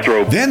and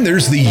Jethro. Then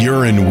there's the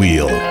urine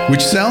wheel,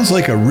 which sounds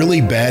like a really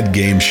bad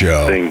game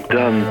show. They've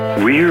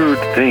done weird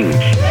things.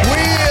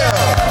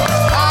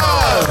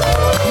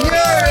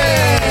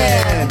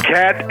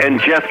 Cat and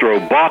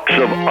Jethro, box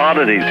of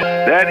oddities.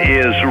 That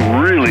is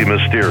really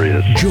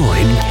mysterious.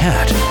 Join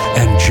Cat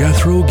and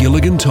Jethro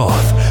Gilligan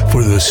Toth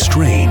for the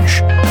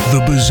strange,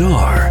 the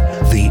bizarre,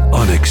 the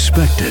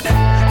unexpected,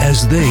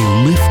 as they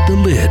lift the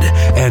lid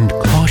and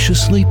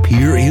cautiously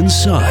peer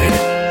inside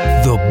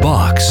the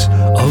Box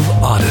of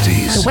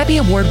Oddities. The Webby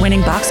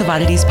Award-winning Box of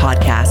Oddities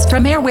podcast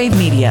from Airwave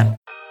Media.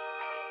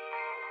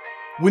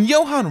 When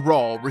Johann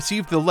Rall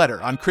received the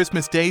letter on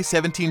Christmas Day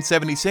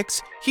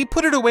 1776, he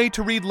put it away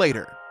to read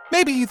later.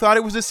 Maybe he thought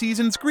it was a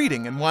season's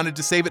greeting and wanted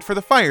to save it for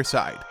the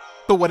fireside.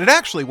 But what it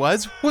actually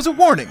was a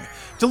warning,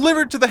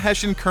 delivered to the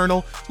Hessian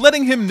colonel,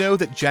 letting him know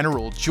that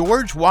General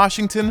George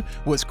Washington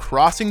was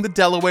crossing the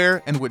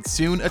Delaware and would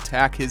soon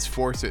attack his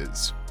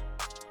forces.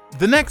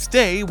 The next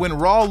day, when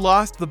Rall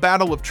lost the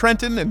Battle of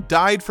Trenton and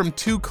died from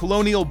 2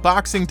 Colonial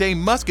Boxing Day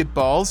musket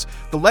balls,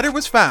 the letter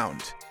was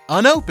found,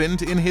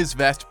 unopened in his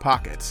vest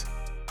pocket.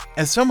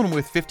 As someone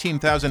with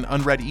 15,000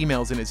 unread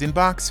emails in his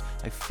inbox,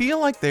 I feel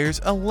like there's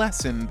a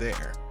lesson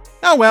there.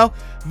 Oh well,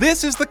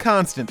 this is The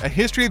Constant, a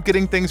history of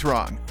getting things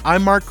wrong.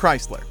 I'm Mark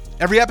Chrysler.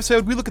 Every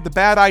episode, we look at the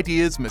bad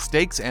ideas,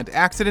 mistakes, and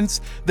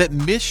accidents that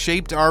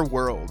misshaped our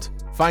world.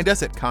 Find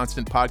us at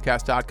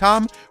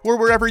constantpodcast.com or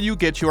wherever you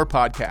get your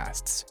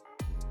podcasts.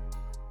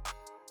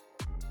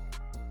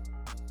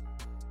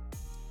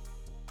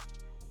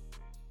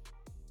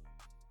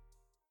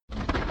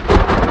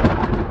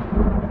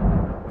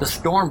 The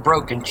storm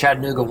broke in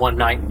Chattanooga one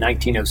night in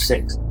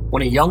 1906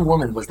 when a young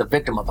woman was the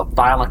victim of a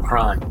violent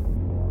crime.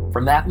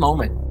 From that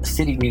moment, the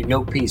city knew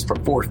no peace for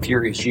 4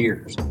 furious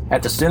years.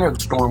 At the center of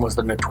the storm was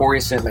the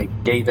notorious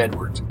inmate Dave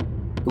Edwards,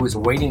 who was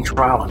awaiting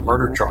trial on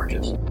murder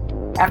charges.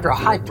 After a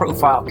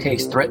high-profile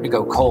case threatened to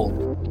go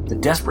cold, the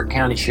desperate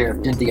county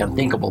sheriff did the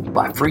unthinkable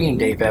by freeing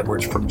Dave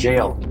Edwards from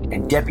jail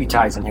and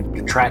deputizing him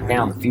to track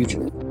down the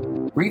fugitive.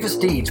 Grievous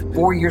Deeds,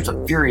 4 Years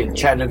of Fury in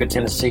Chattanooga,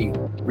 Tennessee,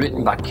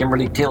 written by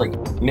Kimberly Tilley,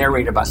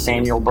 narrated by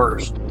Samuel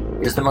Burst,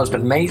 is the most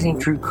amazing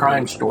true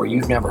crime story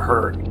you've never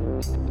heard.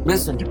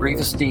 Listen to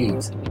Grievous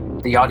Deeds,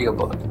 the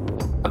audiobook,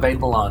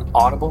 available on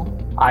Audible,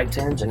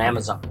 iTunes, and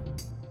Amazon.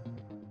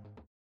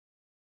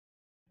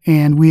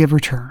 And we have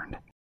returned.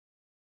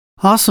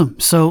 Awesome.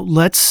 So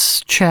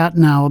let's chat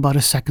now about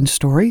a second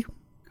story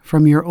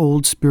from your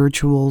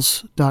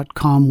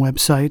oldspirituals.com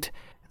website.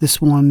 This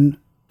one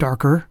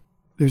darker.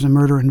 There's a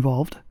murder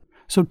involved.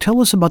 So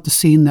tell us about the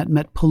scene that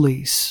met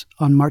police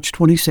on March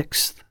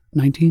 26th,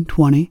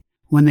 1920,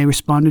 when they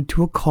responded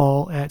to a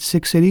call at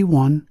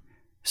 681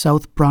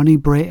 South Brownie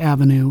Bray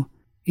Avenue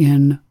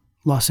in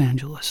Los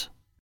Angeles.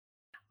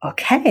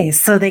 Okay,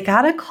 so they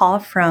got a call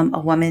from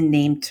a woman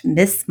named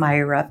Miss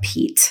Myra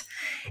Pete,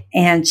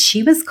 and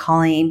she was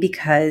calling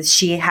because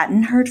she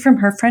hadn't heard from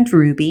her friend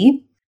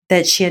Ruby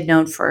that she had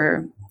known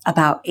for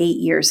about 8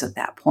 years at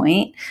that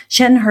point.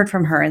 She hadn't heard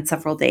from her in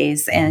several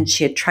days, and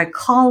she had tried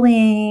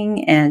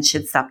calling and she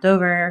had stopped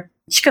over.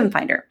 She couldn't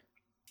find her.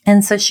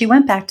 And so she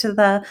went back to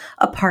the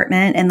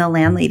apartment and the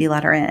landlady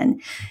let her in,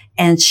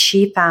 and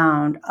she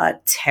found a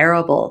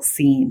terrible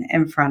scene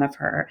in front of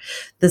her.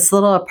 This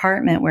little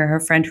apartment where her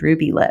friend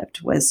Ruby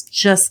lived was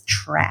just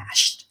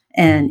trashed.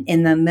 And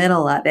in the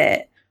middle of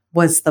it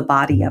was the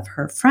body of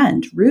her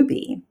friend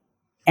Ruby.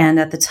 And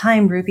at the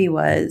time, Ruby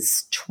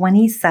was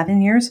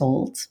 27 years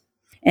old.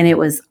 And it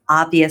was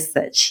obvious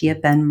that she had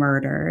been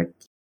murdered.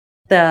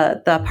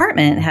 The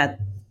apartment had,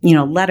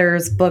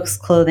 letters, books,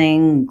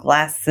 clothing,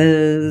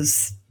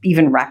 glasses,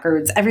 even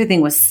records.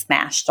 Everything was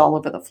smashed all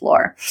over the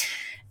floor.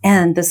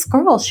 And this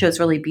girl, she was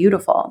really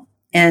beautiful.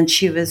 And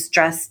she was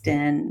dressed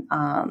in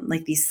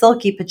like these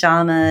silky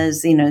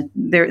pajamas.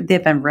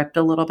 They've been ripped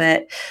a little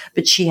bit.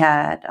 But she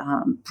had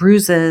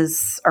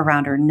bruises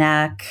around her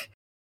neck.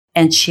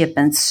 And she had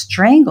been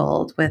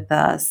strangled with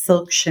a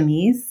silk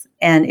chemise.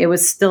 And it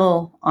was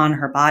still on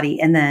her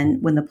body. And then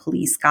when the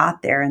police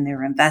got there and they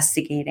were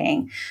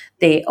investigating,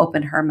 they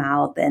opened her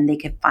mouth and they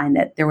could find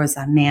that there was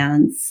a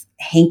man's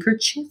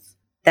handkerchief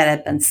that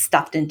had been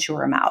stuffed into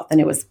her mouth, and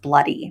it was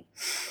bloody.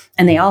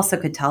 And they also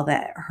could tell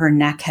that her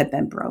neck had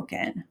been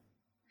broken.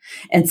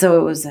 And so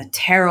it was a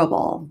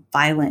terrible,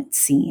 violent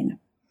scene.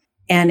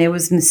 And it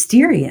was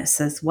mysterious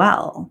as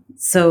well.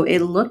 So it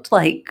looked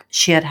like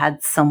she had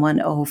had someone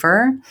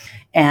over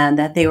and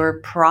that they were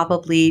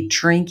probably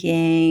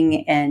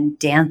drinking and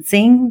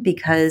dancing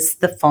because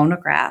the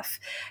phonograph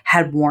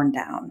had worn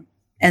down.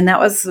 And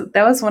that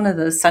was one of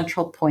the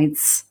central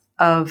points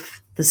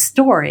of the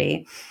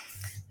story.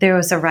 There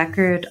was a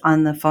record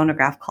on the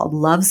phonograph called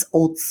Love's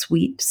Old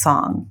Sweet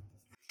Song.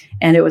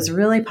 And it was a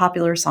really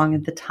popular song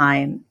at the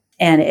time.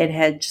 And it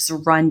had just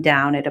run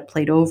down. It had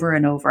played over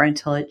and over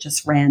until it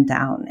just ran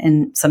down,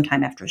 and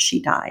sometime after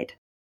she died.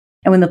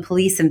 And when the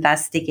police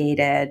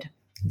investigated,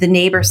 the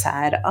neighbor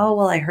said, "Oh,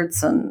 well, I heard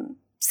some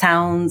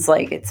sounds,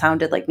 like it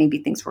sounded like maybe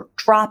things were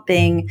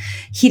dropping."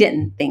 He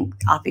didn't think,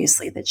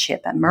 obviously, that she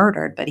had been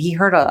murdered, but he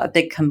heard a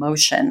big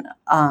commotion.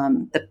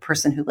 The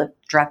person who lived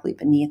directly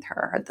beneath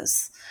her heard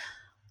this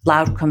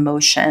loud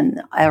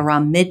commotion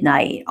around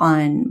midnight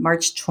on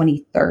March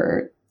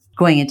 23rd,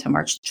 going into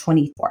March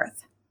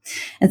 24th.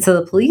 And so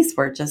the police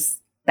were just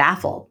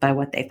baffled by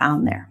what they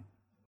found there.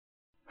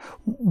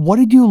 What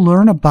did you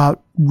learn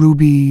about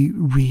Ruby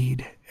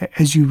Reed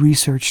as you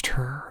researched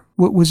her?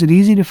 Was it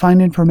easy to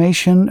find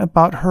information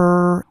about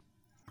her?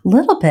 A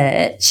little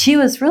bit. She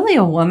was really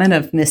a woman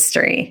of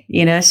mystery.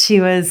 She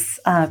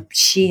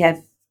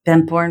had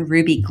been born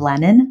Ruby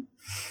Glennon,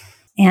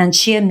 and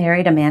she had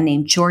married a man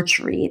named George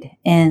Reed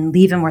in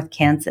Leavenworth,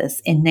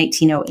 Kansas in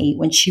 1908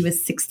 when she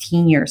was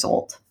 16 years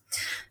old.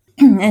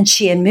 And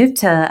she had moved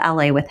to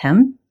LA with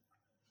him.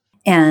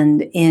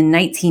 And in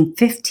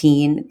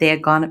 1915, they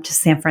had gone up to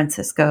San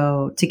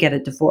Francisco to get a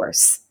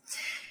divorce.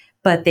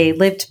 But they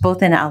lived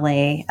both in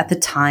LA at the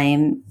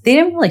time. They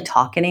didn't really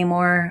talk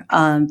anymore.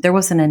 There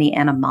wasn't any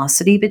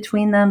animosity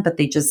between them, but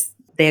they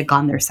had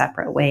gone their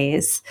separate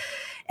ways.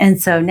 And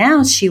so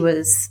now she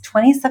was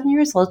 27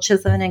 years old. She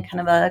was living in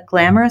kind of a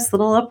glamorous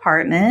little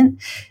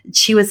apartment.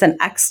 She was an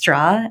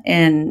extra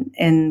in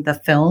the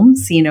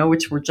films,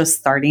 which were just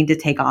starting to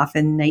take off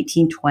in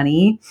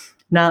 1920.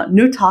 Not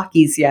no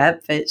talkies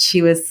yet, but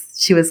she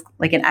was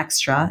like an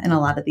extra in a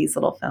lot of these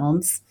little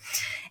films.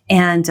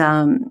 And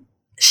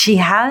she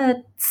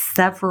had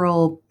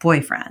several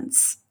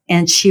boyfriends.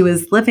 And she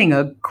was living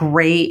a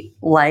great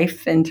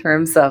life in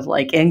terms of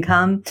like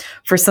income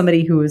for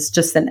somebody who was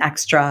just an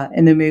extra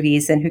in the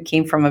movies and who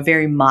came from a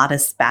very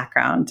modest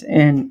background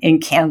in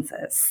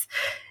Kansas.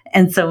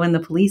 And so when the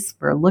police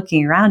were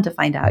looking around to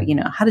find out,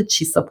 how did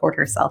she support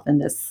herself in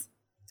this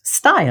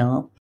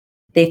style,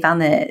 they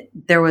found that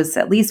there was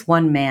at least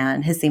one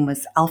man. His name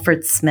was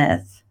Alfred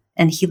Smith,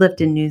 and he lived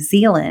in New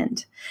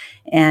Zealand.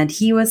 And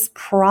he was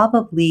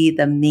probably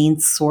the main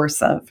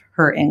source of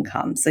her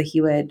income. So he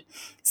would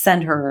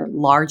send her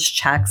large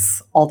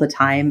checks all the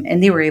time.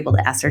 And they were able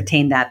to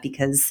ascertain that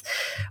because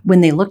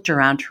when they looked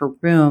around her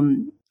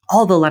room,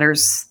 all the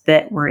letters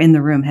that were in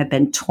the room had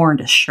been torn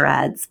to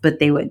shreds, but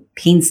they would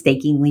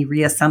painstakingly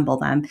reassemble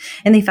them.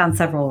 And they found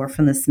several were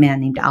from this man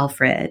named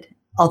Alfred,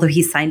 although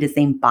he signed his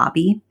name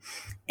Bobby.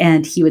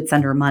 And he would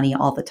send her money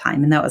all the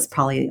time. And that was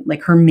probably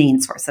like her main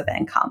source of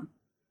income.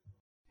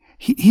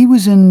 He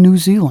was in New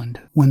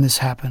Zealand when this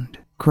happened,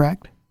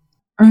 correct?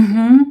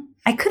 Mm-hmm.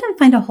 I couldn't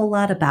find a whole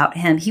lot about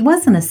him. He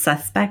wasn't a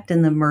suspect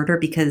in the murder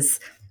because,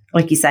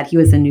 like you said, he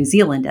was in New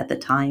Zealand at the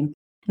time.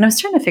 And I was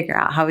trying to figure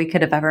out how he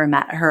could have ever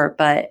met her.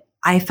 But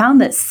I found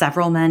that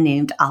several men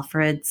named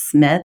Alfred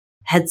Smith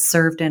had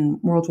served in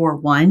World War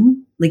I,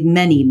 like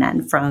many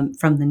men from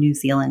the New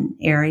Zealand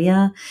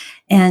area.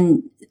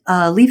 And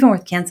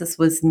Leavenworth, Kansas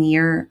was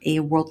near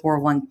a World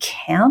War I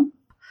camp.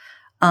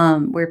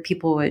 Where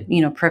people would,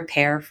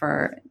 prepare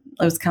for,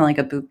 it was kind of like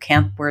a boot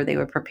camp where they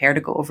would prepare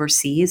to go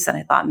overseas. And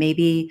I thought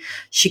maybe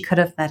she could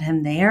have met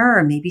him there,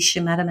 or maybe she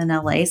met him in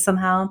LA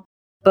somehow.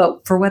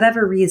 But for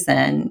whatever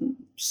reason,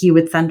 he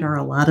would send her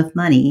a lot of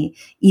money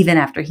even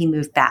after he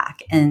moved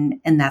back.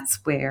 And that's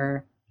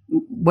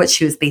what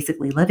she was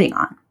basically living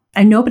on.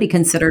 And nobody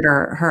considered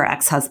her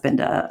ex-husband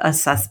a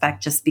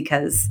suspect just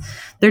because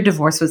their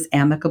divorce was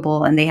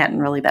amicable and they hadn't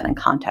really been in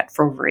contact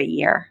for over a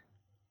year.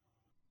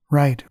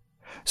 Right.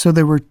 So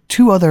there were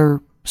two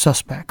other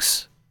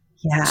suspects,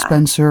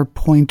 Spencer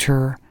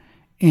Pointer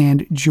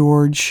and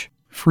George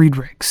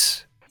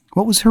Friedrichs.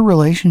 What was her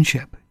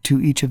relationship to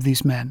each of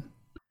these men?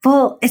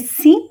 Well, it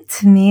seemed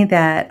to me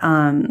that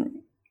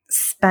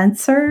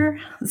Spencer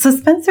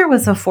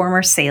was a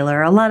former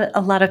sailor. A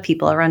lot of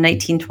people around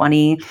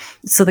 1920.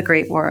 So the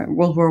Great War,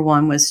 World War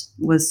I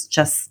was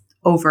just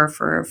over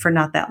for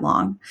not that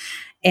long.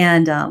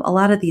 And a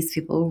lot of these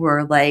people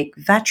were like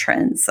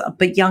veterans,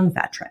 but young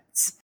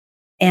veterans.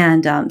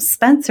 And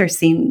Spencer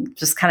seemed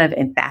just kind of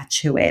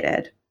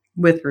infatuated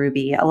with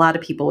Ruby. A lot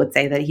of people would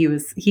say that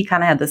he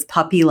kind of had this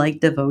puppy-like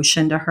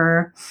devotion to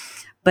her,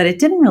 but it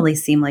didn't really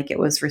seem like it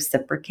was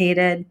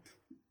reciprocated.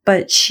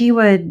 But she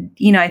would,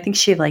 I think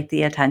she liked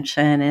the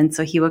attention. And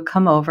so he would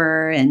come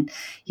over and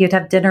he would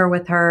have dinner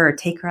with her or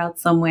take her out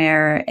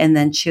somewhere. And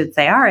then she would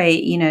say, all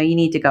right, you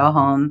need to go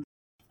home.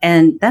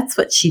 And that's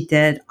what she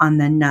did on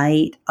the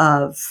night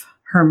of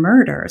her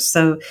murder.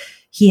 So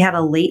he had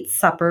a late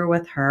supper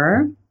with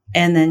her.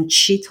 And then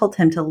she told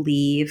him to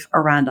leave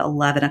around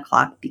 11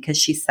 o'clock because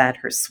she said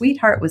her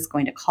sweetheart was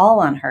going to call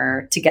on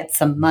her to get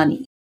some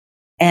money.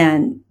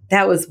 And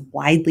that was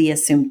widely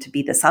assumed to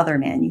be this other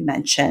man you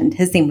mentioned.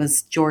 His name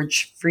was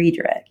George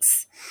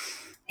Friedrichs.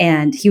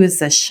 And he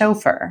was a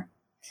chauffeur.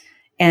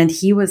 And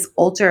he was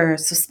older.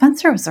 So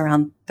Spencer was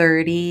around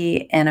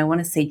 30. And I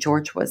want to say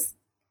George was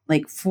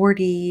like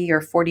 40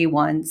 or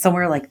 41,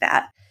 somewhere like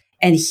that.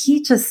 And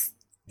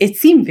it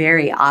seemed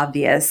very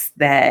obvious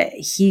that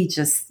he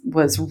just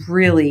was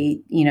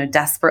really,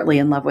 desperately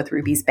in love with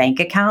Ruby's bank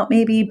account,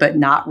 maybe, but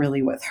not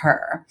really with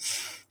her.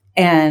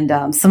 And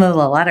some of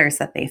the letters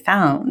that they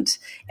found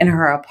in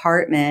her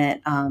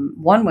apartment,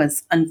 one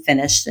was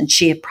unfinished, and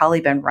she had probably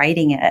been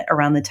writing it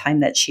around the time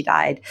that she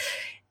died.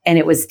 And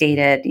it was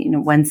dated,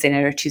 Wednesday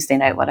night or Tuesday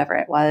night, whatever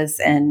it was.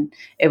 And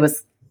it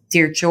was,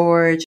 "Dear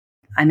George,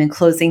 I'm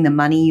enclosing the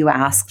money you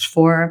asked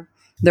for."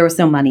 There was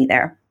no money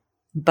there,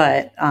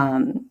 but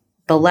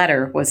the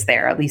letter was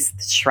there, at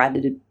least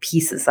shredded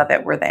pieces of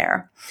it were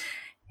there.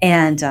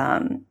 And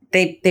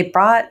they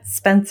brought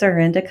Spencer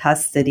into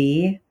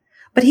custody,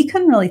 but he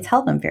couldn't really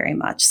tell them very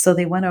much. So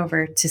they went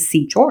over to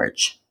see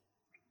George.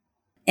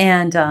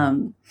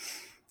 And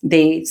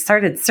they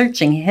started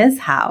searching his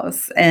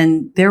house,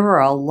 and there were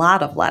a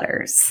lot of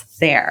letters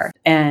there.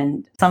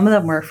 And some of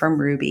them were from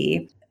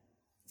Ruby.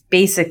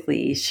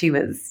 Basically, she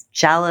was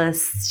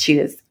jealous. She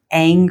was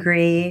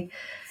angry.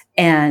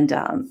 And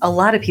a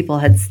lot of people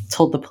had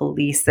told the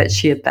police that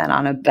she had been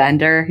on a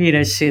bender.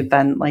 She had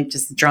been like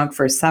just drunk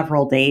for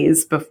several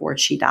days before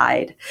she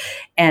died.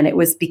 And it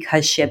was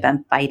because she had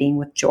been fighting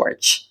with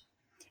George.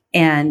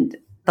 And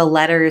the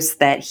letters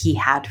that he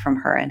had from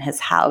her in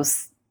his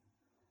house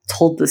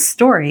told the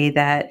story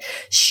that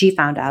she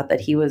found out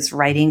that he was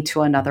writing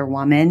to another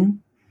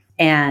woman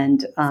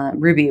And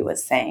Ruby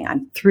was saying,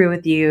 I'm through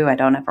with you. I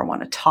don't ever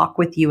want to talk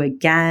with you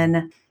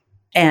again.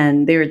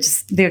 And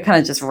they kind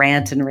of just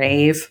rant and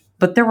rave.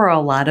 But there were a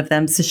lot of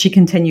them. So she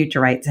continued to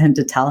write to him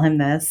to tell him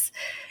this.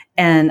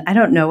 And I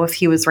don't know if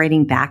he was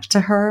writing back to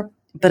her,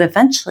 but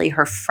eventually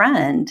her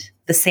friend,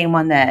 the same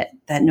one that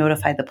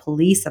notified the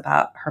police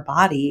about her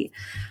body,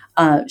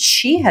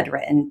 she had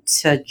written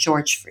to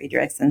George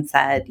Friedrichs and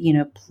said,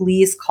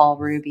 please call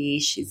Ruby.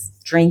 She's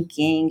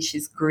drinking.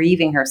 She's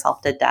grieving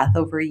herself to death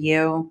over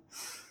you.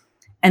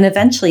 And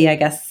eventually, I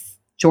guess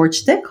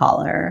George did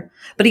call her,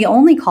 but he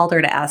only called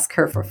her to ask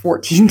her for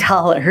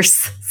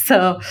 $14.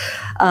 So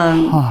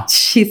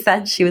she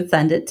said she would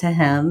send it to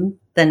him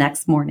the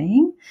next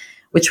morning,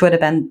 which would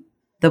have been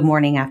the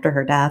morning after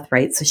her death,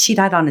 right? So she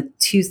died on a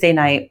Tuesday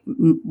night,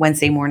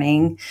 Wednesday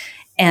morning,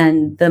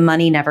 and the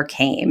money never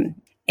came.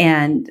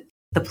 And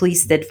the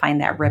police did find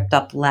that ripped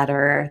up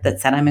letter that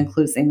said, I'm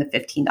including the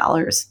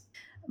 $15.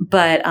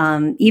 But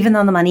even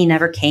though the money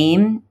never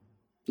came,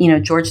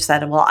 George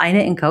said, well, I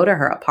didn't go to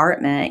her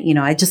apartment.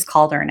 I just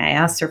called her and I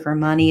asked her for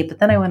money. But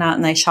then I went out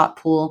and I shot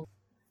pool.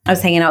 I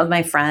was hanging out with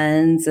my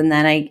friends. And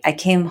then I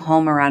came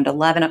home around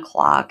 11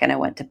 o'clock and I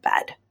went to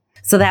bed.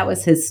 So that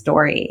was his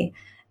story.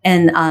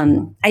 And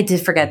I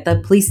did forget,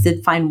 the police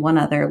did find one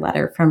other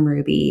letter from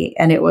Ruby,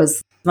 and it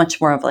was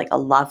much more of like a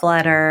love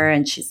letter.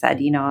 And she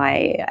said,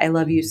 I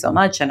love you so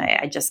much and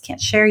I just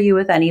can't share you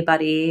with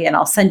anybody, and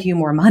I'll send you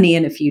more money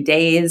in a few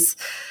days.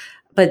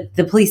 But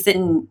the police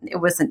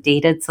it wasn't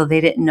dated, so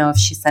they didn't know if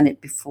she sent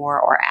it before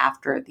or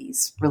after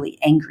these really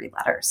angry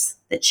letters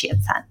that she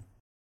had sent.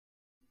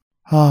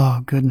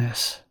 Oh,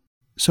 goodness.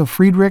 So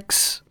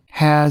Friedrichs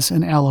has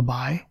an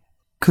alibi.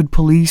 Could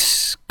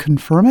police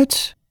confirm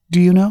it? Do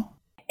you know?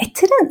 It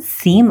didn't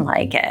seem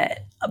like it,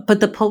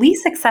 but the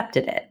police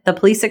accepted it. The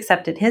police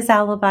accepted his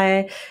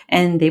alibi,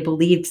 and they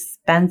believed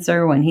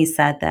Spencer when he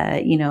said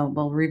that,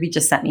 well, Ruby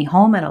just sent me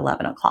home at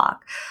 11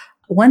 o'clock.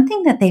 One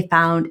thing that they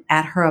found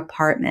at her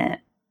apartment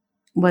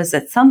was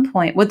at some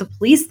point, what the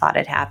police thought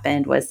had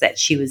happened was that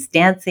she was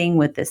dancing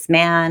with this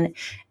man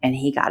and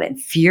he got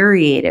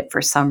infuriated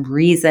for some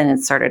reason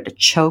and started to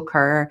choke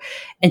her.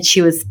 And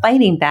she was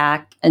fighting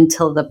back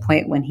until the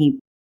point when he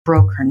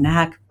broke her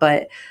neck.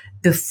 But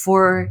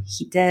before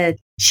he did,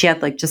 she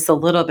had like just a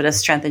little bit of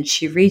strength, and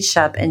she reached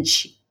up and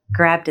she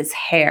grabbed his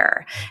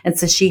hair. And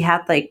so she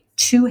had like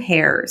 2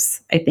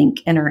 hairs, I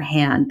think, in her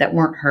hand that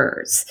weren't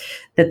hers,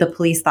 that the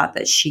police thought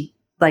that she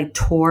like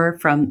tore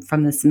from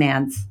this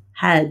man's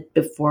head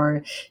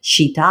before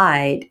she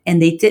died.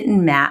 And they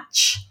didn't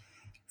match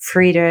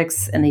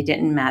Friedrichs and they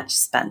didn't match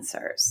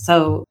Spencer's.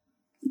 So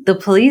the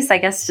police, I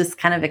guess, just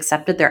kind of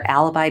accepted their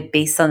alibi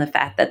based on the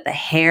fact that the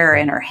hair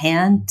in her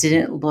hand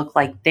didn't look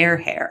like their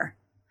hair.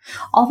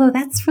 Although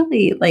that's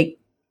really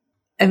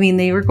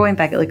they were going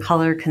back at like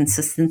color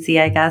consistency,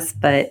 I guess,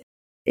 but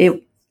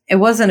it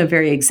wasn't a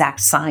very exact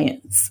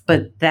science.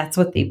 But that's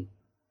what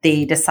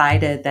they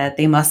decided, that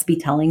they must be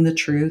telling the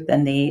truth,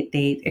 and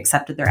they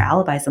accepted their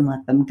alibis and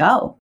let them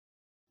go.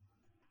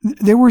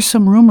 There were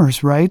some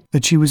rumors, right,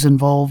 that she was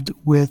involved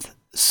with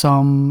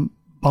some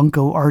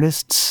bunco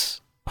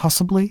artists,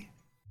 possibly?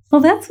 Well,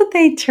 that's what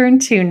they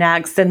turned to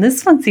next, and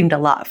this one seemed a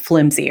lot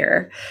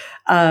flimsier.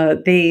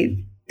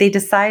 They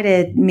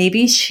decided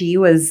maybe she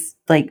was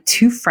like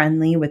too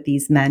friendly with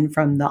these men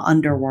from the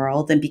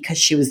underworld. And because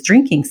she was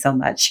drinking so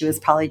much, she was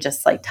probably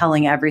just like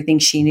telling everything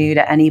she knew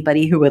to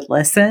anybody who would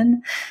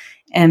listen.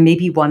 And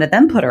maybe one of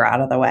them put her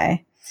out of the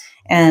way.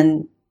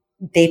 And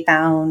they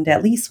found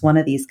at least one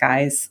of these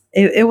guys.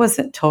 It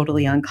wasn't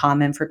totally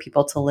uncommon for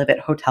people to live at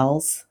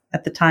hotels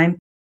at the time.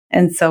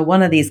 And so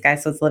one of these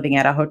guys was living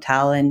at a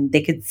hotel, and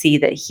they could see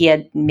that he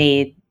had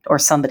made, or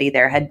somebody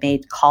there had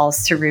made,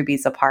 calls to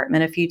Ruby's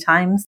apartment a few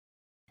times.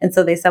 And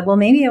so they said, well,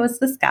 maybe it was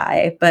this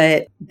guy,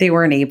 but they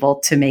weren't able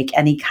to make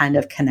any kind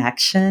of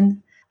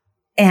connection.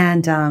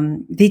 And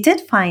they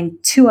did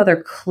find 2 other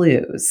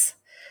clues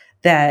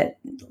that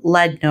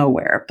led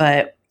nowhere.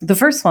 But the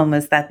first one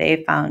was that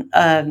they found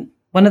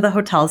one of the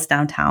hotels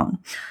downtown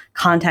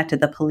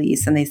contacted the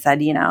police, and they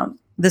said,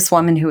 this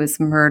woman who was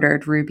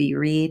murdered, Ruby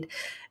Reed,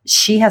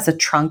 she has a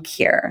trunk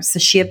here. So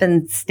she had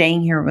been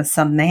staying here with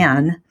some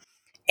man,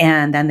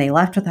 and then they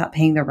left without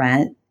paying the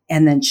rent,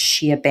 and then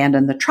she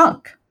abandoned the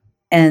trunk.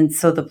 And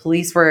so the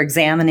police were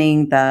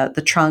examining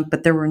the trunk,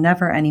 but there were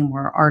never any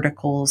more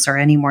articles or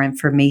any more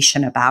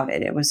information about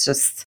it. It was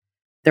just,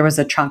 there was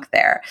a trunk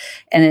there.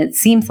 And it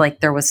seems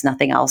like there was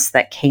nothing else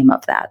that came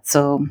of that.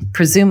 So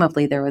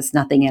presumably there was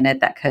nothing in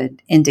it that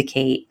could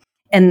indicate.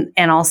 And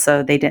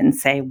also they didn't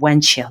say when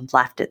she had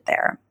left it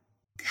there.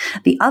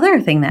 The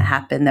other thing that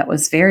happened that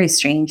was very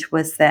strange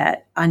was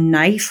that a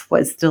knife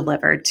was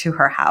delivered to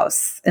her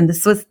house. And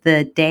this was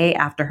the day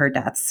after her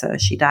death. So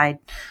she died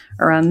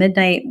around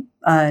midnight,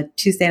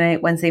 Tuesday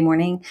night, Wednesday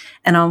morning.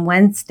 And on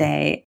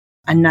Wednesday,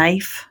 a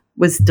knife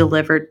was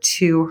delivered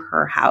to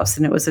her house.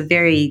 And it was a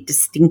very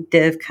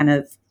distinctive, kind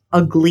of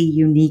ugly,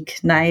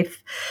 unique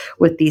knife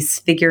with these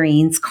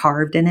figurines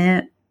carved in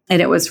it.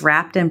 And it was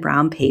wrapped in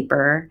brown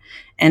paper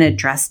and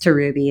addressed to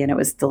Ruby, and it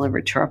was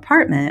delivered to her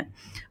apartment.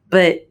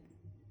 But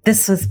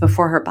this was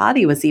before her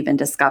body was even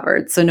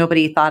discovered. So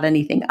nobody thought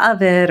anything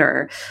of it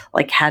or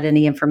like had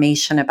any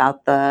information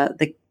about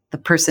the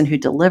person who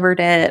delivered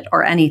it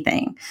or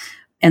anything.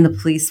 And the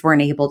police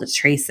weren't able to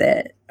trace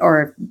it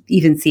or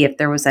even see if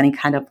there was any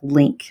kind of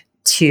link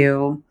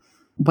to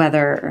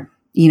whether,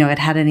 it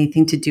had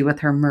anything to do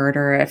with her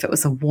murder, if it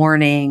was a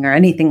warning or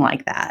anything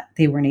like that.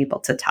 They weren't able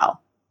to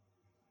tell.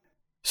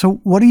 So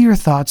what are your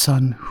thoughts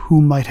on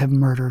who might have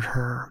murdered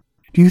her?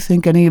 Do you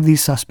think any of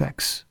these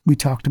suspects we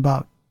talked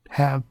about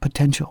have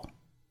potential?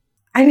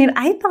 I mean,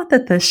 I thought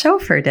that the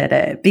chauffeur did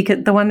it,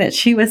 because the one that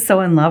she was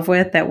so in love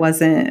with that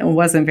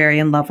wasn't very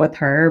in love with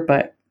her,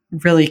 but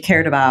really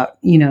cared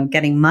about,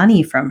 getting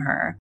money from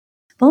her.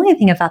 The only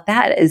thing about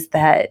that is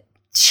that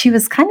she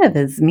was kind of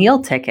his meal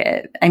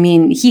ticket. I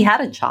mean, he had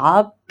a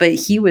job, but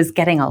he was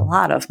getting a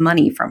lot of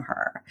money from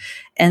her.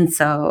 And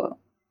so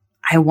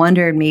I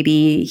wondered,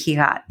 maybe he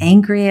got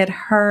angry at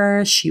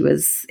her. She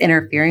was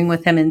interfering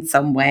with him in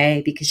some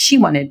way because she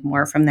wanted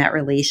more from that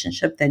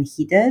relationship than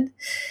he did.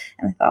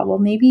 And I thought, well,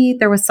 maybe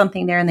there was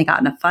something there and they got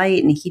in a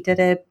fight and he did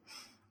it.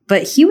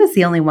 But he was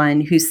the only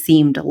one who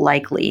seemed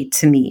likely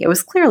to me. It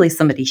was clearly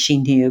somebody she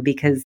knew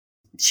because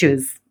she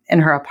was in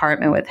her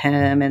apartment with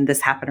him and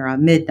this happened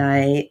around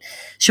midnight.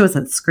 She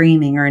wasn't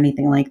screaming or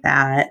anything like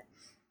that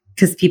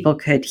because people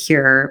could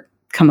hear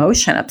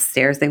commotion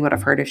upstairs. They would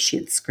have heard if she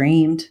had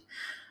screamed.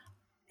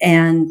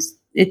 And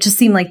it just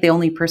seemed like the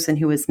only person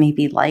who was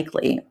maybe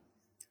likely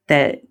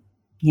that,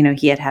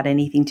 he had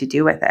anything to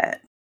do with it.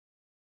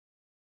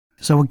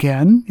 So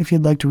again, if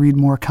you'd like to read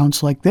more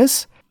accounts like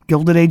this,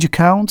 Gilded Age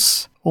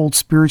accounts,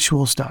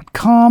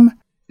 oldspirituals.com.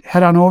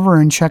 Head on over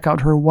and check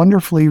out her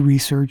wonderfully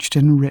researched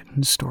and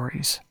written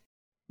stories.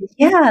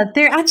 Yeah,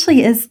 there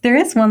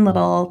is one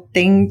little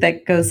thing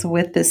that goes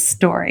with this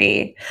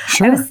story.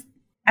 Sure.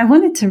 I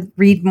wanted to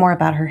read more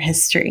about her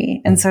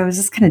history. And so I was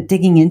just kind of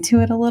digging into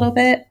it a little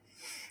bit.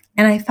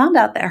 And I found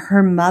out that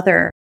her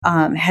mother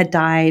had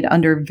died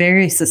under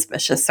very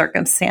suspicious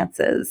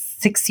circumstances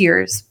 6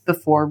 years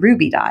before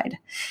Ruby died.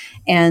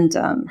 And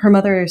her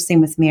mother's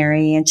name was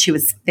Mary, and she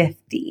was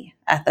 50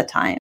 at the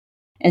time.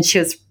 And she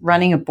was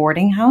running a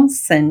boarding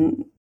house,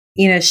 and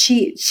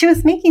she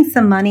was making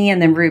some money,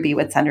 and then Ruby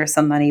would send her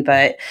some money,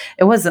 but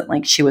it wasn't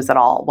like she was at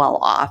all well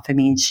off. I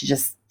mean, she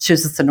was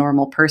just a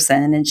normal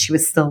person, and she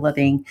was still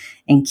living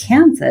in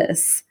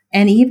Kansas.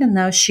 And even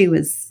though she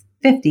was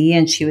 50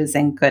 and she was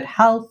in good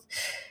health,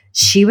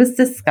 she was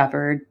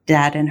discovered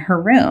dead in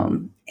her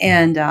room.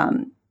 And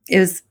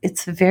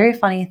it's a very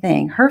funny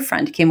thing. Her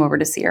friend came over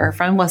to see her. Her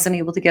friend wasn't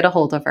able to get a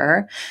hold of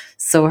her.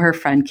 So her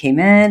friend came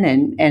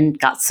in and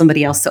got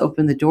somebody else to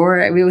open the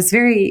door. I mean, it was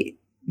very,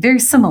 very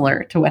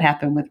similar to what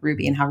happened with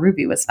Ruby and how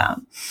Ruby was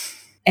found.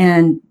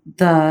 And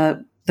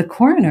the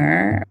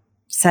coroner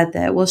said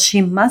that, well,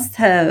 she must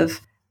have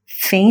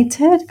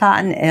fainted,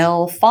 gotten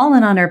ill,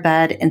 fallen on her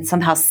bed, and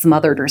somehow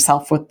smothered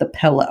herself with the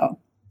pillow.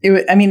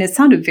 It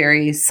sounded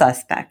very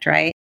suspect,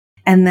 right?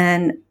 And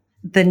then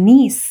the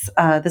niece,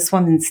 this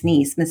woman's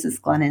niece,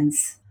 Mrs.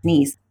 Glennon's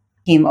niece,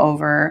 came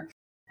over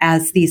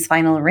as these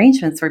final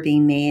arrangements were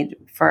being made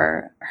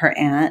for her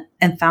aunt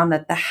and found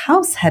that the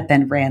house had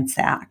been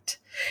ransacked.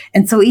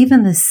 And so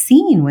even the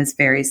scene was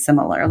very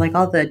similar. Like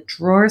all the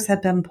drawers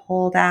had been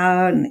pulled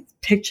out and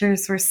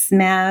pictures were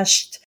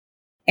smashed.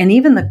 And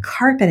even the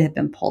carpet had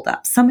been pulled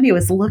up. Somebody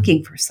was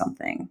looking for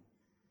something.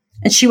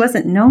 And she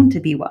wasn't known to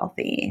be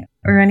wealthy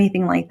or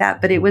anything like that.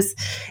 But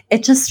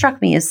it just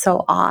struck me as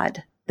so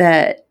odd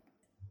that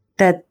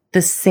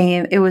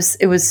it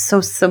was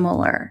so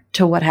similar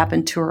to what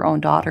happened to her own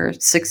daughter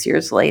 6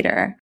 years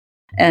later.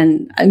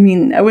 And I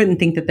mean, I wouldn't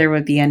think that there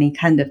would be any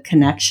kind of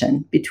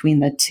connection between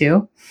the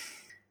two.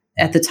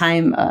 At the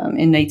time,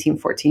 in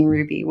 1914,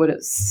 Ruby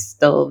was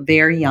still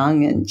very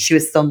young and she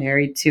was still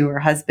married to her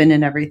husband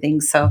and everything.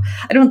 So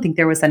I don't think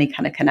there was any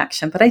kind of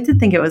connection, but I did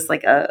think it was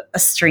like a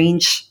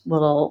strange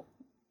little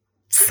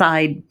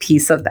side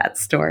piece of that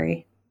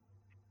story.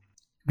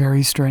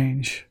 Very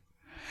strange.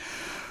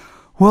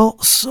 Well,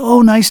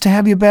 so nice to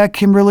have you back,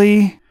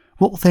 Kimberly.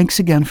 Well, thanks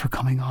again for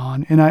coming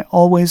on, and I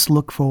always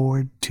look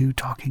forward to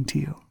talking to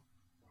you.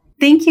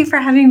 Thank you for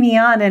having me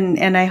on,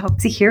 and I hope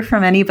to hear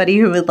from anybody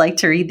who would like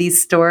to read these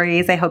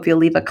stories. I hope you'll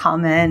leave a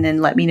comment and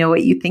let me know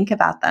what you think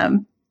about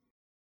them.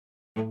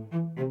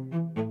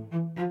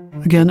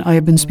 Again, I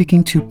have been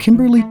speaking to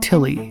Kimberly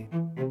Tilley.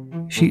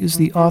 She is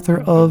the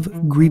author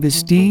of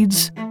Grievous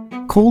Deeds,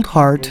 Cold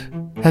Heart,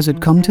 Has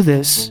It Come to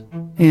This,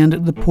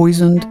 and The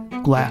Poisoned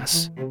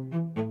Glass.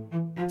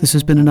 This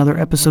has been another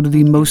episode of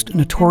the Most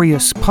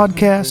Notorious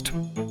podcast,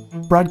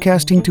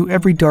 broadcasting to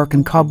every dark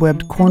and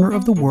cobwebbed corner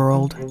of the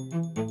world.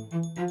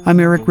 I'm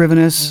Eric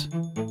Rivenes,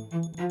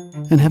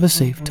 and have a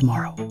safe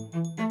tomorrow.